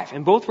verse 5.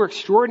 And both were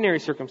extraordinary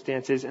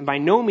circumstances, and by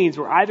no means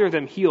were either of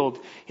them healed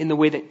in the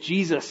way that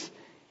Jesus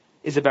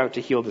is about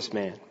to heal this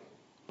man.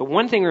 But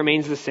one thing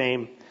remains the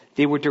same: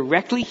 they were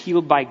directly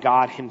healed by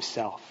God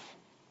himself.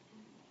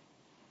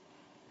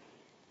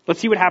 Let's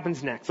see what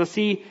happens next. Let's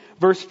see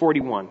verse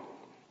 41.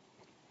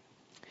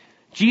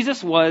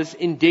 Jesus was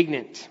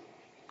indignant.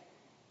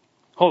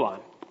 Hold on.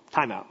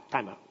 Time out.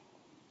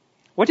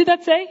 What did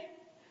that say?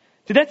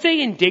 Did that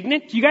say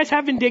indignant? Do you guys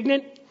have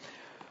indignant?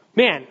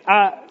 Man,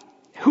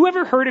 who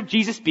ever heard of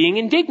Jesus being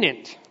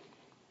indignant?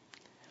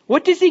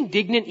 What does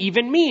indignant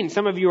even mean?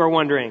 Some of you are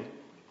wondering.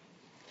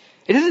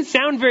 It doesn't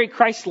sound very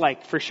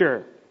Christ-like, for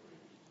sure.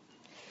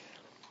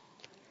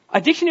 A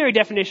dictionary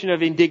definition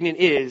of indignant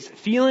is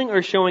feeling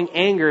or showing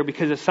anger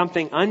because of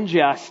something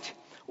unjust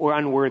or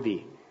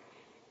unworthy.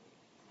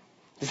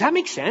 Does that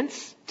make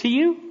sense to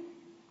you?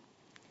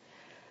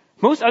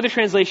 Most other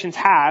translations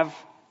have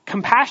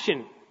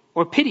compassion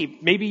or pity.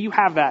 Maybe you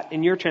have that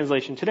in your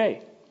translation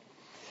today.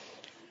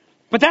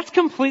 But that's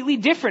completely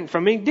different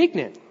from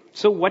indignant.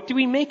 So what do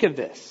we make of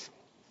this?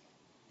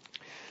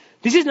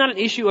 This is not an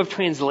issue of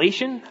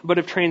translation, but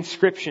of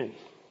transcription.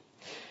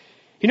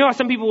 You know how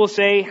some people will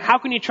say, how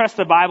can you trust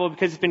the Bible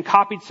because it's been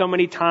copied so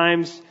many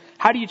times?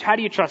 How do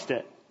you trust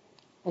it?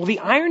 Well, the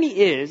irony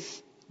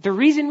is, the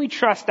reason we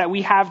trust that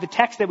we have the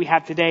text that we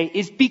have today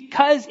is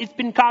because it's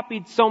been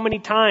copied so many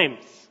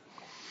times.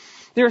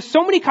 There are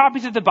so many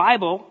copies of the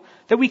Bible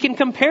that we can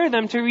compare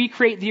them to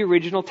recreate the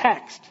original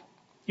text.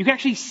 You can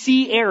actually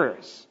see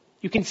errors.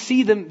 You can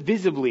see them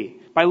visibly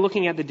by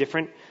looking at the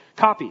different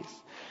copies.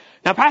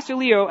 Now, Pastor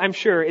Leo, I'm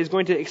sure, is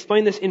going to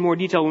explain this in more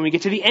detail when we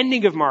get to the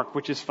ending of Mark,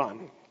 which is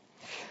fun.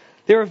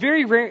 There are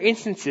very rare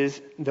instances,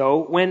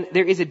 though, when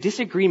there is a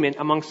disagreement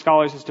among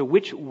scholars as to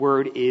which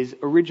word is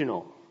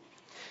original.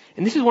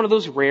 And this is one of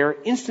those rare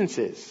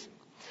instances.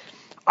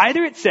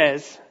 Either it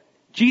says,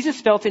 Jesus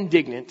felt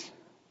indignant,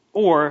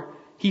 or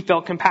he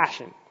felt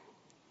compassion.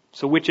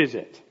 So which is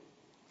it?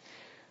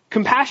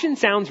 Compassion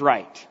sounds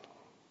right.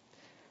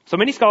 So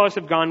many scholars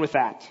have gone with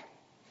that.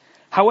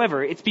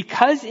 However, it's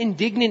because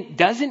indignant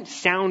doesn't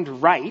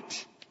sound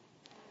right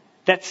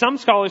that some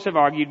scholars have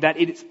argued that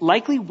it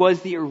likely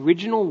was the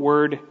original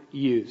word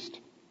used.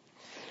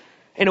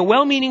 And a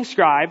well-meaning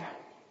scribe,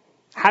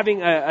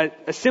 having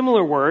a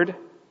similar word,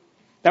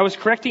 that was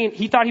correcting,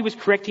 he thought he was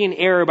correcting an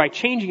error by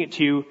changing it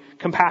to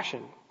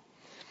compassion,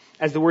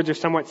 as the words are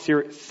somewhat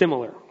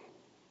similar.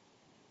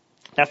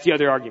 That's the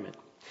other argument.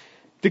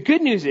 The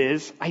good news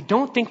is, I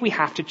don't think we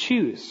have to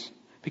choose,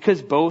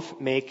 because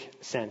both make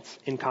sense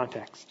in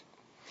context.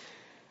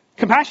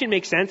 Compassion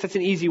makes sense. That's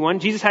an easy one.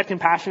 Jesus had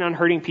compassion on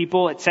hurting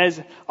people. It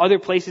says other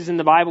places in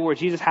the Bible where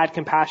Jesus had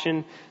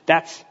compassion.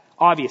 That's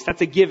obvious.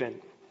 That's a given.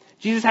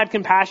 Jesus had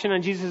compassion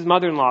on Jesus'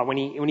 mother-in-law when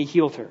he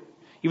healed her,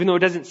 even though it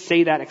doesn't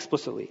say that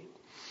explicitly.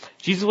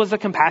 Jesus was a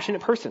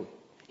compassionate person.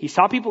 He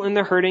saw people in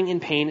their hurting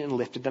and pain and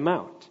lifted them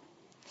out.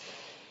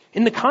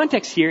 In the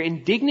context here,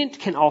 indignant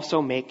can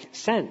also make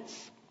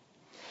sense.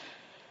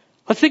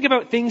 Let's think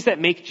about things that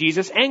make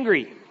Jesus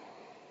angry.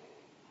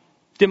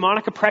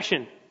 Demonic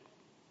oppression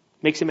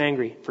makes him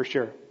angry, for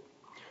sure.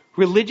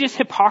 Religious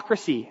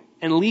hypocrisy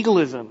and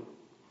legalism,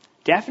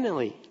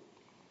 definitely.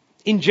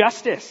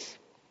 Injustice,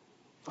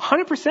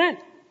 100%.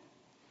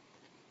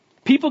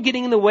 People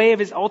getting in the way of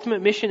his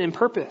ultimate mission and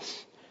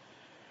purpose.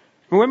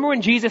 Remember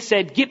when Jesus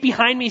said, "Get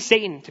behind me,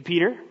 Satan," to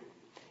Peter?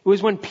 It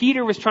was when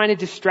Peter was trying to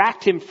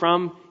distract him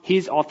from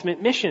his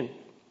ultimate mission.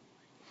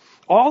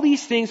 All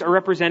these things are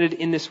represented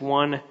in this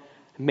one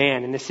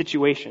man, in this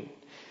situation.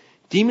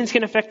 Demons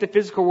can affect the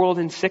physical world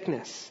in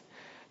sickness.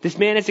 This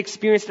man has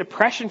experienced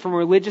oppression from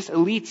religious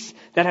elites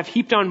that have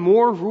heaped on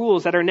more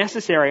rules that are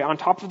necessary on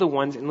top of the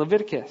ones in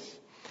Leviticus.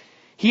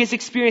 He has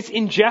experienced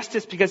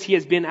injustice because he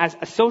has been as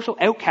a social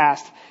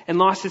outcast and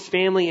lost his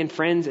family and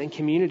friends and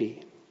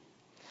community.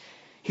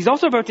 He's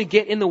also about to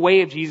get in the way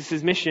of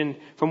Jesus' mission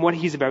from what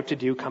he's about to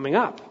do coming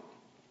up.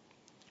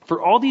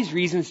 For all these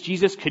reasons,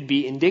 Jesus could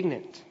be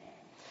indignant.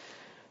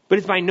 But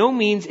it's by no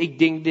means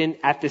indignant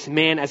at this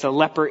man as a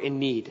leper in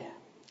need.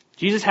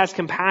 Jesus has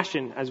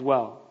compassion as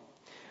well.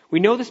 We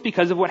know this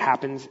because of what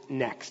happens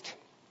next.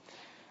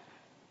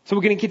 So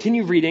we're going to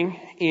continue reading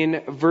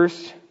in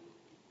verse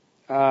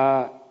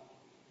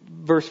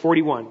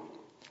 41.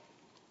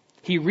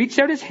 He reached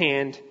out his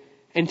hand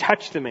and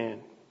touched the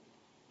man.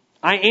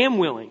 "I am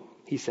willing,"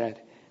 he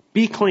said.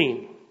 "Be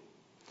clean."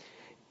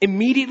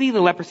 Immediately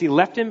the leprosy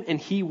left him and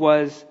he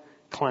was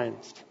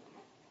cleansed.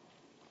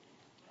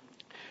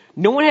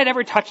 No one had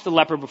ever touched a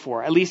leper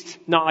before, at least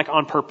not like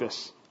on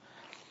purpose.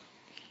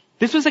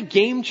 This was a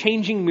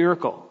game-changing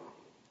miracle.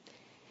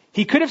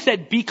 He could have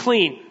said, "Be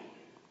clean,"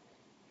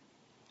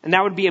 and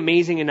that would be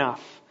amazing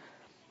enough.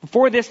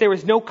 Before this, there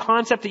was no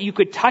concept that you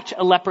could touch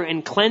a leper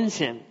and cleanse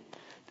him.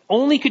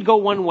 Only could go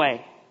one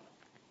way.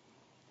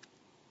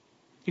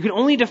 You can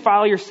only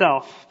defile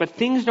yourself, but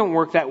things don't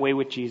work that way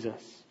with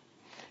Jesus.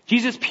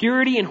 Jesus'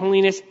 purity and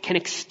holiness can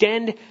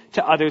extend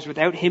to others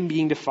without him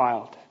being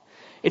defiled.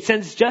 It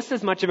says just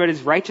as much about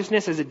his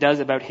righteousness as it does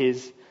about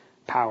his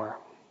power.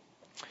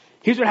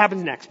 Here's what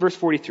happens next. Verse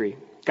 43.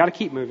 Got to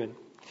keep moving.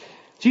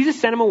 Jesus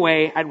sent him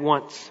away at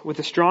once with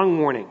a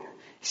strong warning.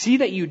 "See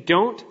that you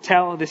don't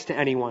tell this to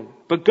anyone,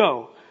 but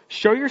go,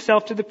 show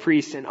yourself to the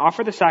priests and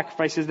offer the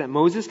sacrifices that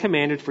Moses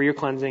commanded for your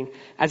cleansing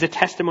as a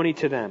testimony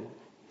to them."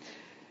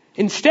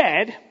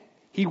 Instead,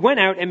 he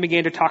went out and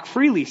began to talk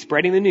freely,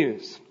 spreading the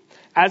news.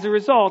 As a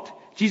result,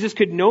 Jesus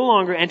could no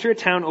longer enter a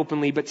town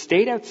openly, but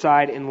stayed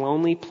outside in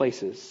lonely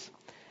places.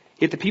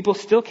 Yet the people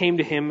still came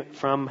to him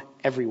from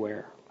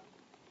everywhere.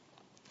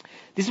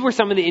 This is where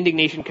some of the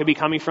indignation could be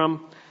coming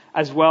from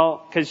as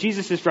well, because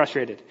Jesus is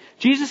frustrated.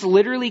 Jesus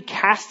literally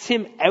casts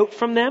him out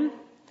from them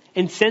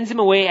and sends him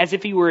away as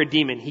if he were a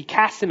demon. He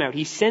casts him out.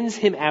 He sends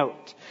him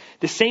out.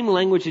 The same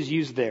language is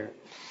used there.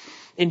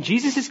 And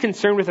Jesus is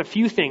concerned with a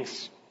few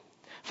things.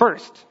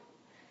 First,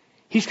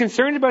 he's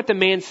concerned about the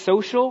man's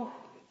social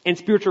and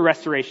spiritual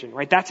restoration,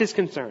 right? That's his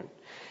concern.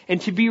 And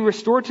to be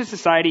restored to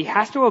society, he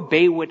has to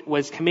obey what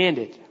was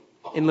commanded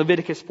in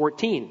Leviticus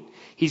 14.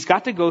 He's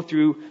got to go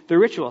through the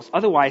rituals.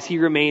 Otherwise, he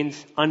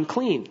remains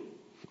unclean.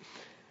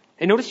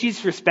 And notice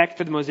Jesus' respect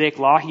for the Mosaic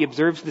law. He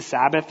observes the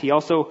Sabbath. He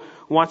also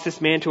wants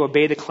this man to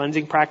obey the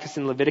cleansing practice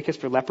in Leviticus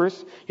for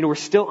lepers. We're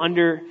still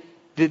under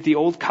the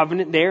old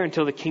covenant there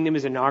until the kingdom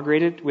is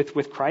inaugurated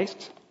with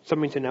Christ.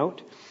 Something to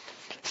note.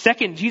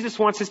 Second, Jesus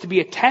wants this to be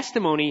a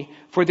testimony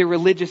for the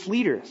religious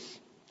leaders.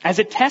 As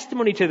a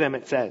testimony to them,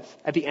 it says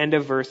at the end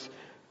of verse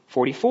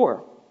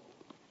 44.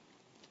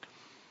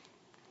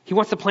 He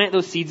wants to plant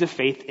those seeds of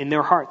faith in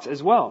their hearts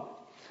as well.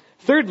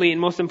 Thirdly, and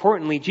most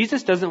importantly,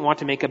 Jesus doesn't want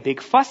to make a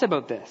big fuss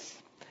about this.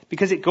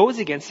 because it goes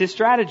against his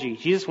strategy.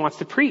 Jesus wants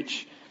to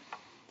preach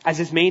as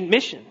his main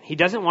mission. He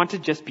doesn't want to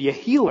just be a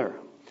healer.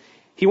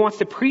 He wants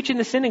to preach in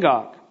the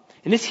synagogue.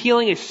 And this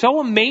healing is so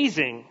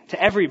amazing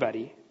to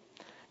everybody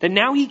that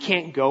now he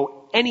can't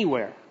go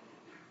anywhere.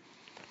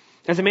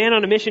 As a man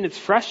on a mission, it's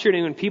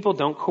frustrating when people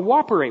don't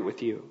cooperate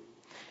with you.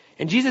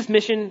 And Jesus'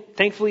 mission,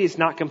 thankfully, is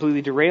not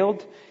completely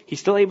derailed. He's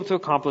still able to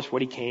accomplish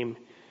what he came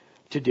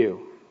to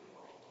do.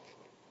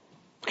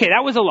 Okay,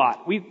 that was a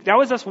lot. That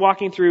was us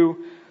walking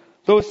through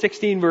those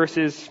 16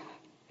 verses.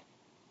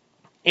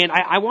 And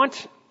I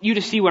want you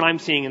to see what I'm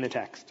seeing in the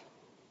text.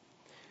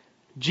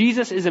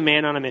 Jesus is a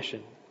man on a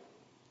mission.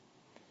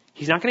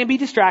 He's not going to be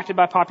distracted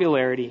by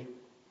popularity.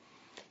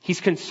 He's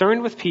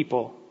concerned with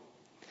people.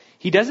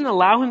 He doesn't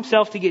allow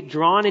himself to get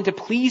drawn into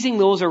pleasing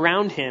those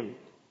around him.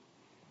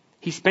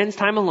 He spends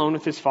time alone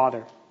with his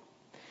Father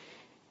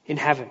in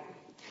heaven.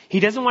 He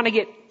doesn't want to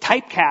get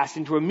typecast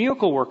into a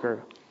miracle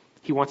worker.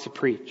 He wants to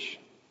preach.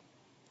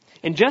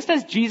 And just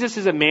as Jesus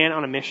is a man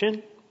on a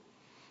mission,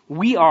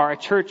 we are a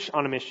church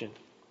on a mission.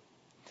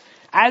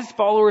 As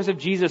followers of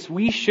Jesus,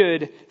 we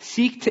should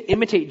seek to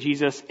imitate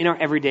Jesus in our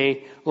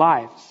everyday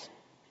lives.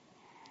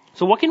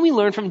 So what can we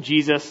learn from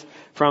Jesus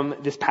from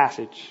this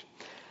passage?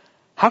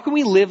 How can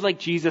we live like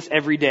Jesus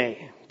every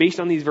day based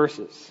on these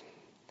verses?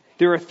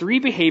 There are 3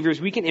 behaviors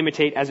we can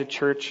imitate as a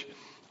church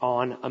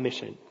on a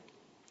mission.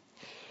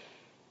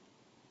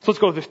 So let's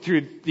go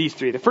through these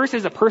 3. The first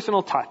is a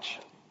personal touch.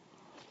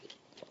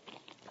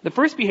 The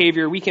first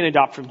behavior we can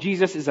adopt from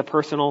Jesus is a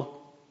personal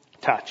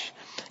touch.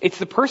 It's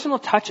the personal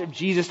touch of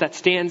Jesus that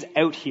stands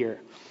out here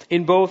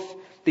in both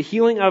the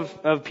healing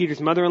of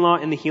Peter's mother-in-law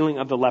and the healing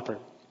of the leper.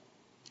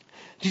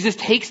 Jesus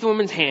takes the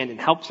woman's hand and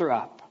helps her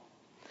up.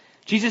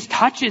 Jesus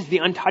touches the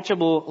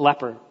untouchable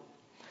leper.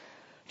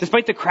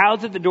 Despite the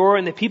crowds at the door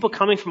and the people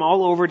coming from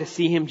all over to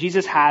see him,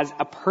 Jesus has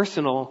a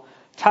personal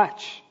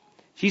touch.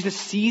 Jesus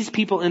sees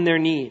people in their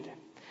need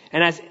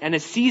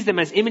and sees them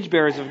as image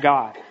bearers of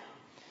God.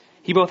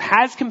 He both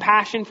has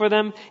compassion for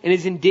them and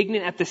is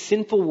indignant at the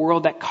sinful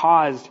world that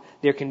caused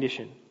their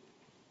condition.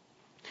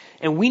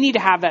 And we need to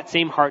have that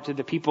same heart to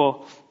the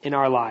people in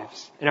our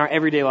lives, in our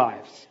everyday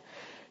lives.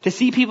 To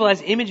see people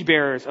as image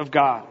bearers of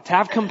God, to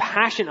have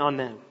compassion on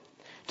them,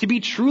 to be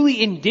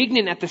truly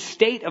indignant at the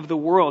state of the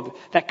world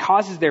that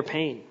causes their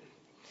pain.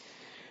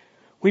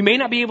 We may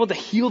not be able to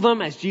heal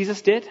them as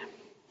Jesus did,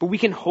 but we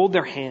can hold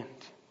their hand.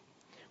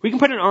 We can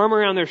put an arm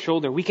around their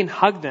shoulder. We can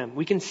hug them.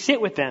 We can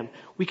sit with them.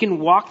 We can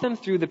walk them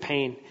through the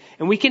pain.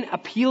 And we can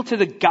appeal to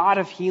the God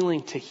of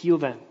healing to heal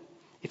them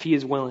if he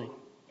is willing.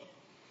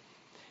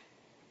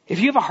 If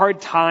you have a hard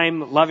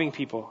time loving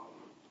people,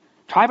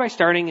 try by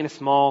starting in a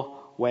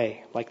small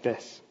way like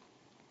this.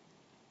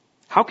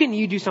 How can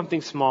you do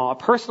something small, a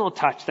personal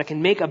touch that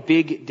can make a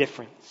big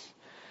difference?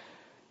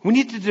 We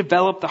need to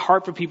develop the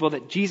heart for people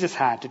that Jesus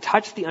had, to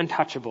touch the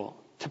untouchable,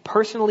 to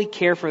personally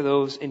care for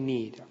those in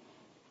need.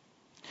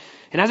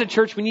 And as a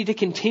church, we need to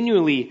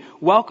continually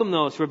welcome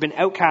those who have been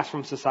outcast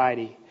from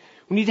society.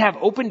 We need to have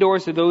open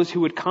doors to those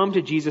who would come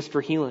to Jesus for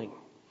healing.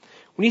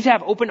 We need to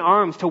have open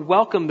arms to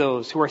welcome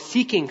those who are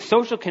seeking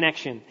social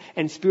connection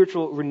and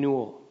spiritual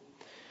renewal.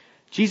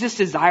 Jesus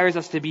desires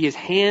us to be his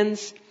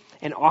hands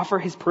and offer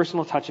his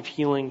personal touch of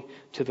healing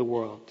to the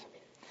world.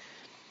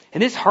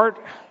 And this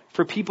heart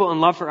for people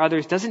and love for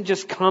others doesn't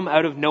just come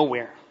out of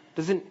nowhere.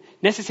 Doesn't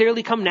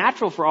necessarily come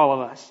natural for all of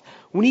us.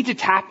 We need to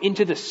tap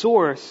into the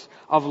source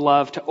of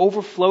love to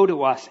overflow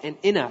to us and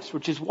in us,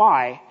 which is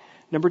why,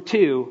 number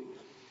 2,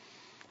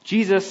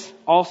 Jesus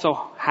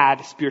also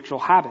had spiritual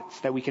habits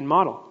that we can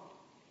model.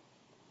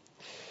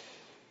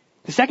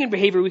 The second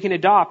behavior we can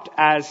adopt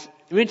as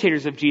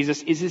imitators of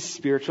Jesus is his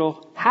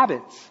spiritual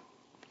habits.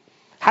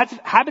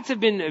 Habits have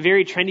been a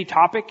very trendy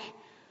topic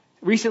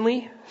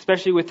recently,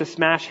 especially with the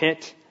smash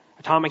hit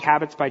Atomic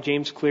Habits by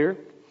James Clear.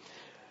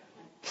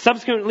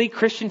 Subsequently,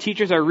 Christian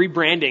teachers are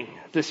rebranding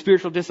the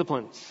spiritual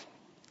disciplines,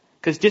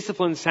 because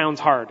discipline sounds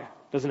hard,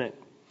 doesn't it?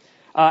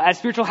 As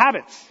spiritual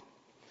habits,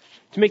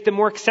 to make them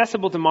more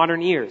accessible to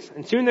modern ears.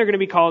 And soon they're going to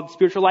be called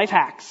spiritual life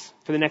hacks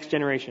for the next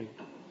generation.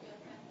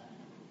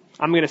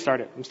 I'm going to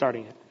start it. I'm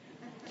starting it.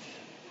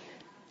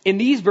 In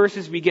these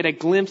verses, we get a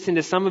glimpse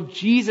into some of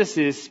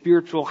Jesus'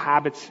 spiritual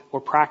habits or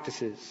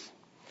practices.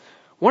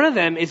 One of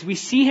them is we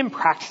see him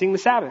practicing the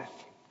Sabbath.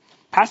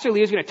 Pastor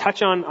Leo is going to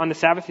touch on the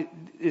Sabbath.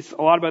 It's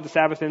a lot about the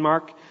Sabbath in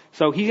Mark.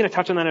 So he's going to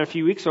touch on that in a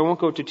few weeks, so I won't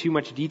go into too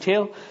much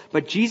detail.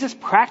 But Jesus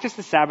practiced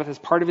the Sabbath as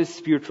part of his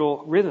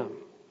spiritual rhythm.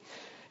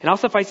 And I'll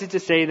suffice it to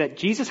say that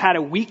Jesus had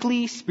a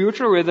weekly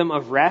spiritual rhythm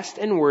of rest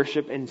and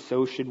worship, and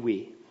so should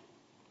we.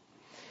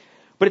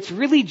 But it's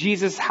really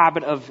Jesus'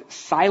 habit of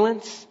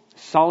silence,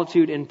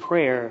 solitude, and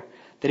prayer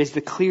that is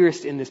the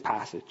clearest in this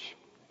passage.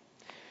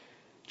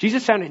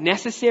 Jesus found it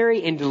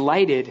necessary and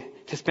delighted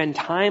to spend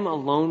time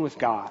alone with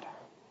God.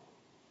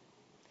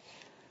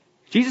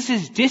 Jesus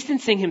is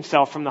distancing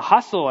himself from the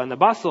hustle and the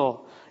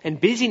bustle and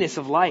busyness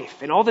of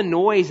life and all the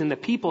noise and the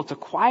people to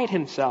quiet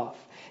himself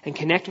and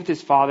connect with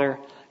his Father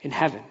in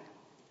heaven.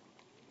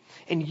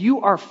 And you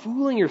are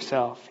fooling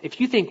yourself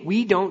if you think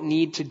we don't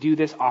need to do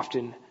this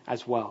often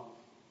as well.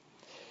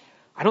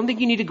 I don't think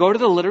you need to go to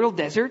the literal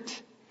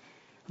desert,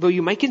 though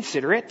you might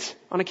consider it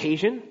on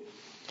occasion.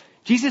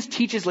 Jesus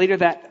teaches later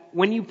that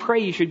when you pray,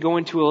 you should go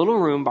into a little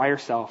room by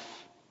yourself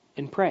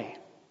and pray.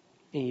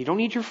 And you don't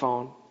need your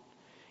phone.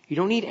 You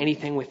don't need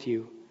anything with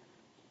you.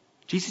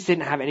 Jesus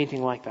didn't have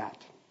anything like that.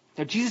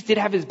 Now, Jesus did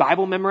have his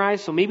Bible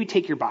memorized, so maybe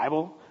take your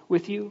Bible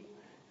with you.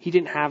 He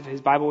didn't have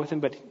his Bible with him,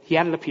 but he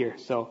had it up here.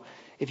 So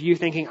if you're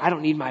thinking, I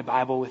don't need my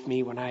Bible with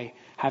me when I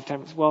have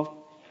time, well,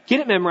 get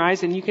it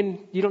memorized and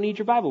you don't need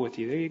your Bible with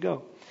you. There you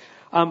go.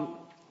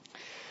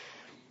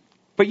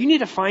 But you need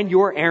to find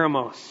your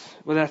eremos,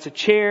 whether that's a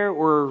chair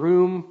or a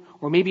room,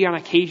 or maybe on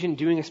occasion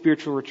doing a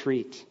spiritual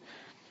retreat.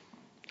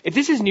 If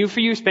this is new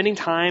for you, spending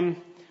time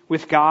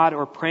with God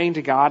or praying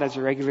to God as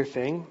a regular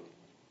thing,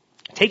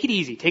 take it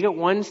easy. Take it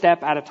one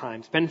step at a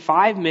time. Spend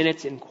 5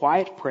 minutes in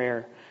quiet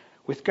prayer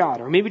with God,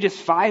 or maybe just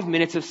 5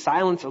 minutes of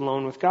silence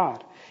alone with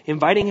God,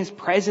 inviting his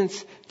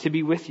presence to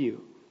be with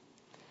you.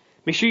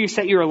 Make sure you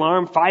set your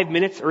alarm 5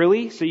 minutes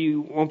early so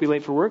you won't be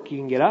late for work. You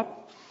can get up.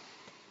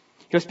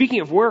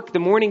 Speaking of work, the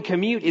morning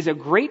commute is a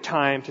great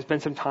time to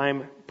spend some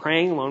time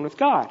praying alone with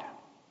God.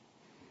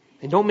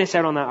 And don't miss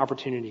out on that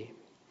opportunity.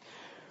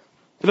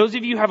 For those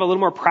of you who have a little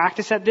more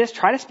practice at this,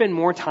 try to spend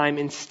more time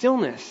in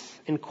stillness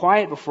and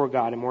quiet before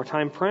God and more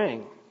time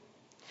praying.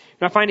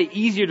 I find it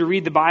easier to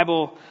read the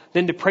Bible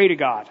than to pray to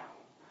God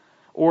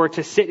or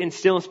to sit in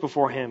stillness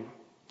before him,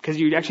 because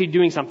you're actually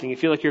doing something. You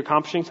feel like you're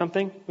accomplishing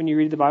something when you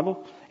read the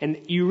Bible,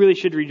 and you really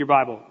should read your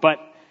Bible. But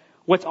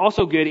what's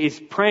also good is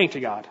praying to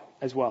God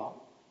as well.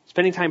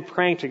 Spending time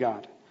praying to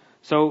God.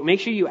 So make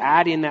sure you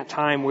add in that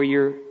time where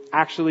you're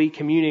actually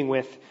communing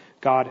with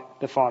God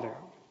the Father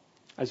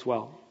as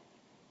well.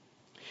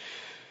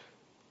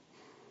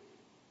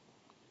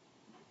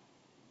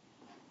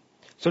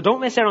 So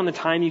don't miss out on the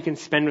time you can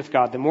spend with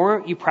God. The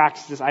more you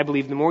practice this, I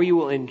believe, the more you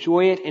will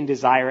enjoy it and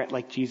desire it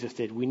like Jesus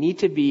did. We need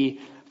to be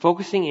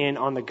focusing in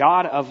on the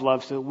God of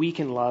love so that we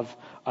can love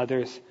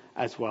others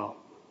as well.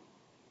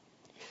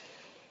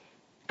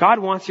 God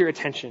wants your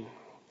attention,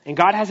 and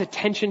God has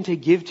attention to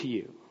give to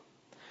you.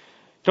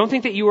 Don't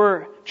think that you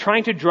are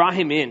trying to draw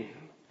him in,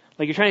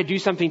 like you're trying to do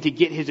something to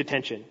get his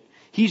attention.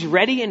 He's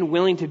ready and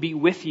willing to be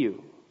with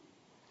you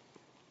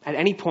at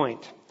any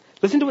point.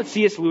 Listen to what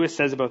C.S. Lewis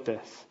says about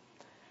this.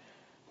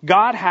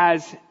 God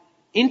has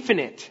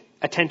infinite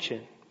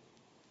attention,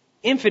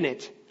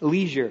 infinite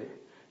leisure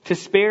to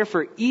spare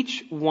for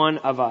each one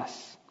of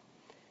us.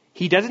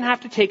 He doesn't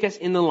have to take us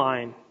in the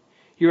line.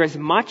 You're as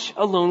much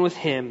alone with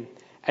him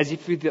as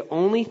if you're the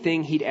only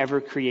thing he'd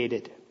ever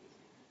created.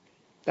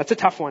 That's a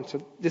tough one,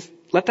 so just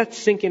let that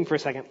sink in for a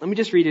second. Let me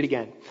just read it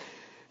again.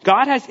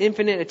 God has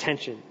infinite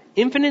attention,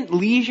 infinite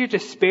leisure to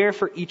spare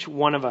for each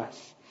one of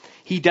us.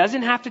 He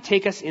doesn't have to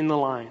take us in the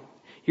line.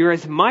 You're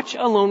as much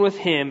alone with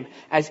him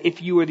as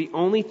if you were the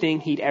only thing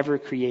he'd ever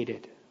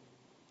created.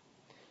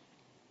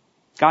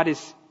 God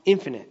is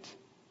infinite,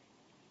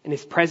 and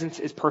his presence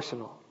is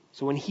personal.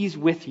 So when he's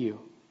with you,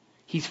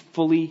 he's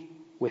fully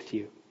with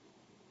you.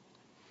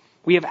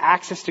 We have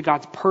access to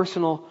God's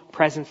personal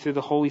presence through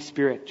the Holy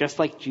Spirit, just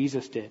like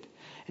Jesus did.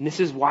 And this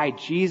is why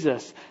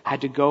Jesus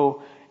had to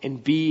go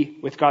and be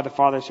with God the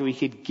Father so he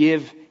could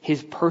give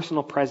his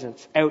personal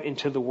presence out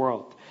into the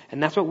world.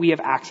 And that's what we have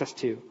access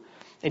to.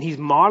 And he's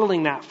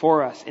modeling that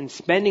for us and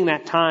spending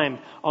that time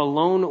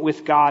alone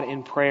with God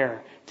in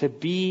prayer to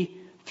be,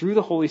 through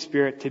the Holy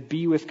Spirit, to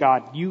be with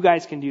God. You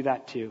guys can do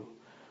that too.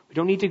 We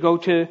don't need to go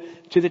to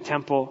the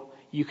temple.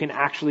 You can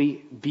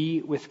actually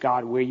be with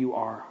God where you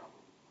are.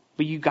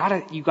 But you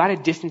gotta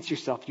distance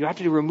yourself. You have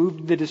to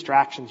remove the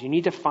distractions. You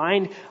need to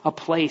find a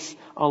place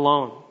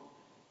alone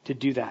to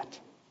do that.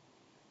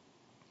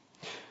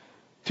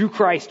 Through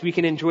Christ, we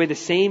can enjoy the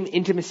same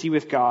intimacy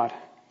with God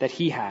that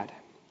he had.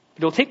 But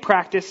it'll take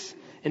practice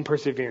and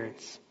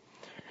perseverance.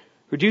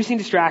 Reducing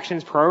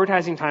distractions,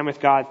 prioritizing time with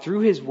God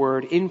through his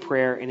word, in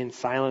prayer, and in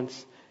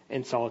silence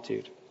and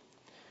solitude.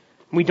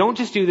 And we don't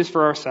just do this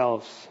for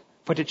ourselves,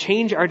 but to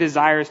change our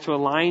desires to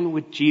align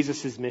with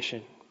Jesus'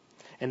 mission.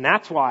 And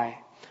that's why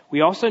we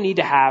also need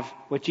to have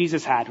what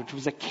Jesus had, which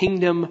was a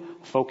kingdom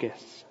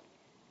focus.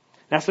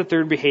 That's the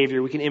third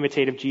behavior we can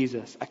imitate of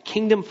Jesus, a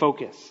kingdom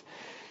focus.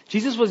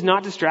 Jesus was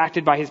not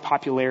distracted by his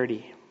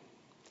popularity.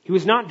 He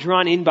was not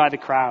drawn in by the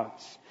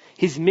crowds.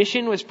 His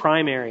mission was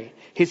primary.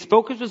 His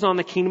focus was on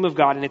the kingdom of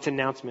God and its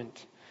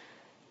announcement.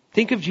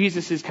 Think of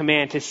Jesus'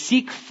 command to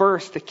seek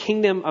first the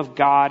kingdom of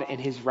God and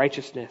his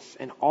righteousness,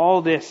 and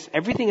all this,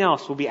 everything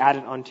else will be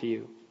added unto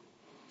you.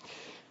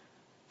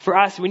 For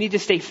us, we need to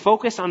stay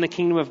focused on the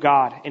kingdom of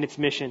God and its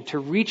mission to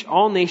reach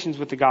all nations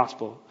with the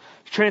gospel,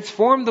 to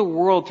transform the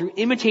world through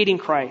imitating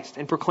Christ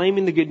and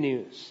proclaiming the good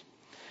news.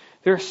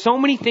 There are so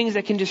many things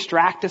that can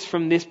distract us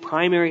from this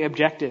primary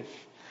objective.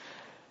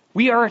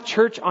 We are a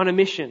church on a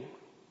mission.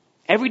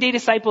 Everyday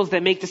disciples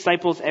that make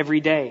disciples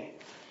every day.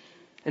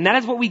 And that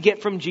is what we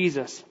get from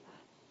Jesus.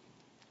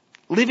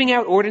 Living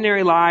out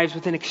ordinary lives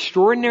with an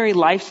extraordinary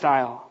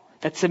lifestyle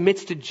that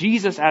submits to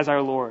Jesus as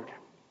our Lord.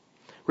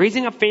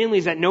 Raising up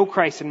families that know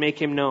Christ and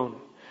make him known.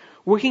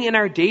 Working in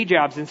our day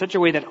jobs in such a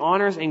way that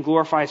honors and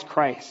glorifies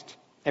Christ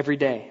every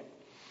day.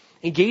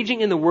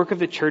 engaging in the work of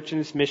the church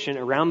and its mission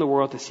around the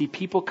world to see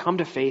people come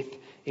to faith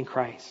in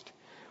Christ.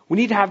 We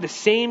need to have the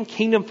same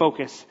kingdom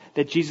focus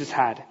that Jesus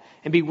had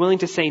and be willing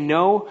to say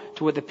no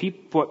to what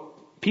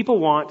people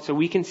want so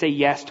we can say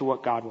yes to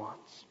what God wants.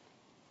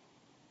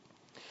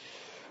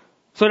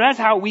 So that's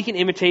how we can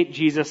imitate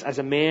Jesus as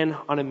a man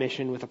on a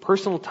mission with a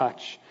personal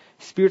touch,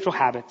 spiritual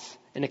habits,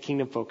 and a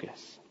kingdom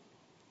focus.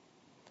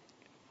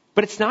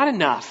 But it's not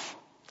enough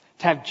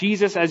to have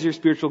Jesus as your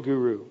spiritual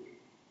guru.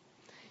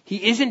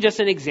 He isn't just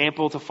an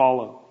example to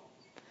follow.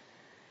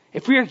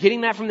 If we are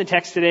getting that from the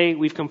text today,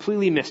 we've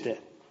completely missed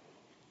it.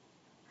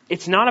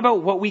 It's not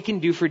about what we can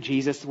do for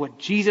Jesus, what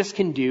Jesus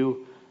can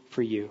do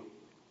for you.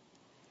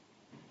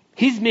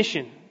 His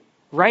mission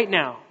right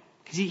now,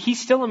 because he's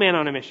still a man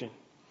on a mission,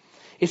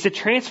 is to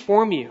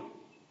transform you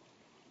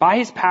by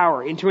his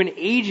power into an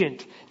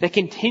agent that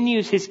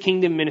continues his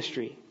kingdom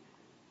ministry.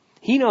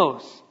 He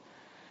knows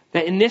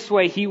that in this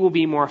way he will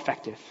be more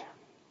effective.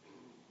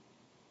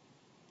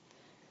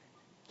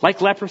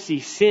 Like leprosy,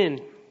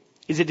 sin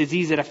is a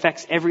disease that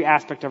affects every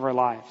aspect of our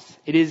lives.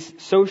 It is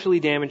socially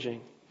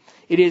damaging.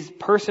 It is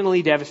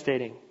personally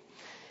devastating.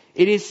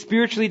 It is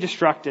spiritually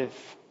destructive.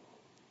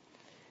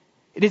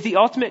 It is the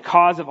ultimate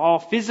cause of all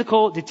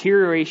physical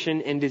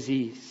deterioration and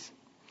disease.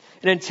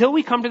 And until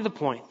we come to the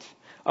point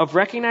of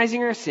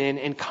recognizing our sin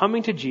and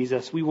coming to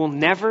Jesus, we will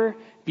never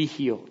be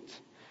healed.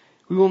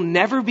 We will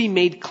never be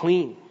made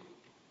clean.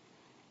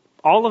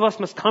 All of us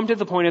must come to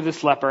the point of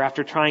this leper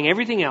after trying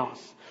everything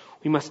else.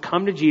 We must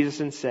come to Jesus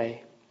and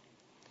say,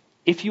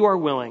 if you are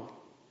willing,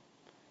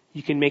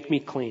 you can make me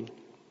clean.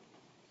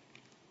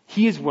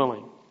 He is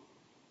willing.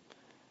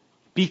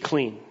 Be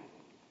clean.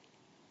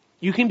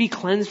 You can be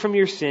cleansed from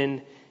your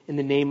sin in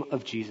the name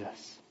of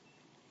Jesus.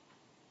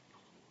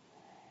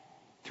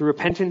 Through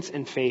repentance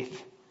and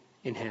faith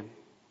in him.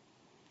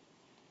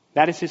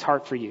 That is his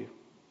heart for you.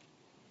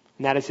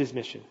 And that is his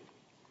mission.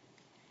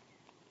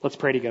 Let's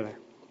pray together.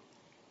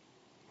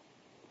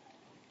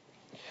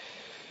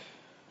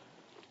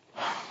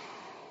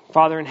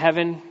 Father in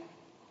heaven,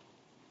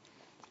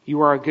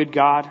 you are a good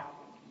God.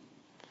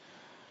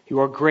 You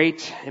are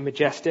great and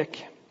majestic.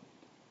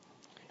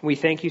 And we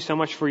thank you so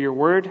much for your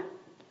word that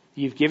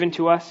you've given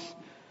to us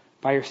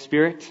by your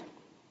Spirit.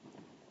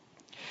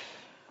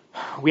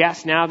 We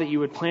ask now that you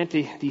would plant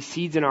these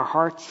seeds in our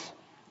hearts,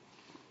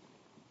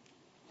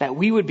 that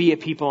we would be a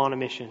people on a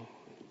mission,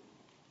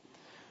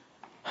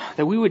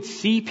 that we would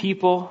see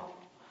people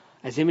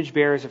as image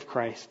bearers of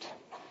Christ,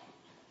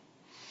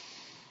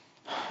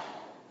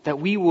 that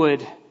we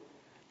would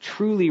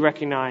truly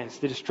recognize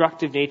the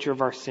destructive nature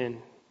of our sin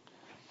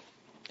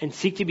and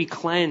seek to be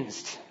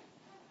cleansed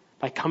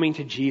by coming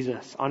to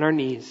Jesus on our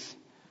knees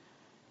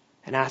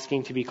and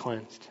asking to be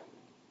cleansed.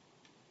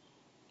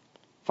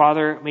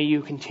 Father, may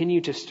you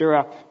continue to stir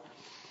up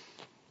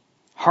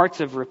hearts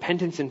of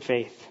repentance and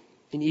faith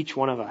in each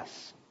one of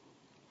us.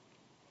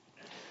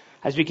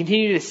 As we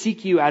continue to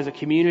seek you as a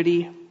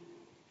community,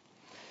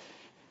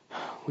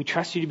 we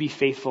trust you to be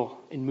faithful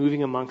in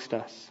moving amongst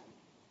us.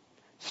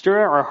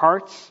 Stir our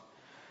hearts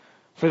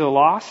for the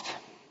lost,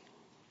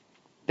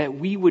 that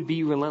we would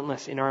be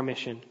relentless in our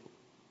mission.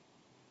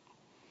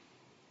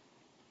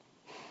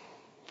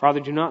 Father,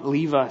 do not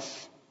leave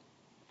us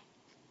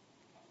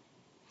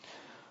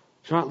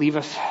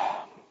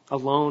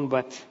alone,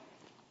 but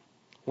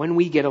when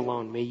we get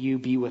alone, may you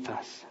be with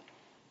us.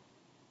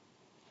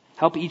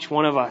 Help each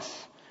one of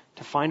us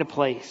to find a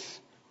place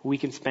where we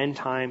can spend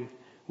time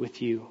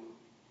with you.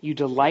 You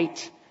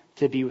delight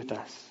to be with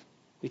us.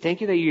 We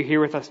thank you that you're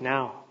here with us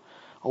now,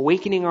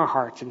 awakening our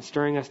hearts and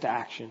stirring us to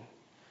action.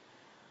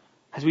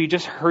 As we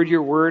just heard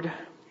your word,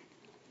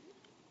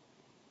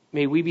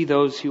 may we be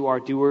those who are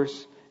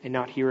doers and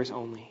not hearers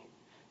only.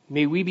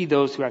 May we be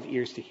those who have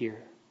ears to hear.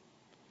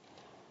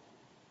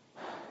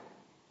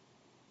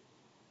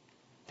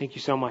 Thank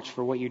you so much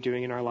for what you're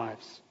doing in our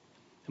lives.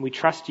 And we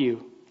trust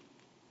you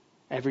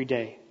every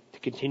day to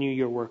continue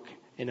your work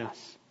in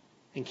us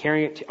and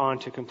carry it on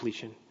to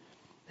completion.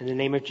 In the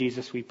name of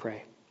Jesus we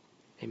pray.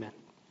 Amen.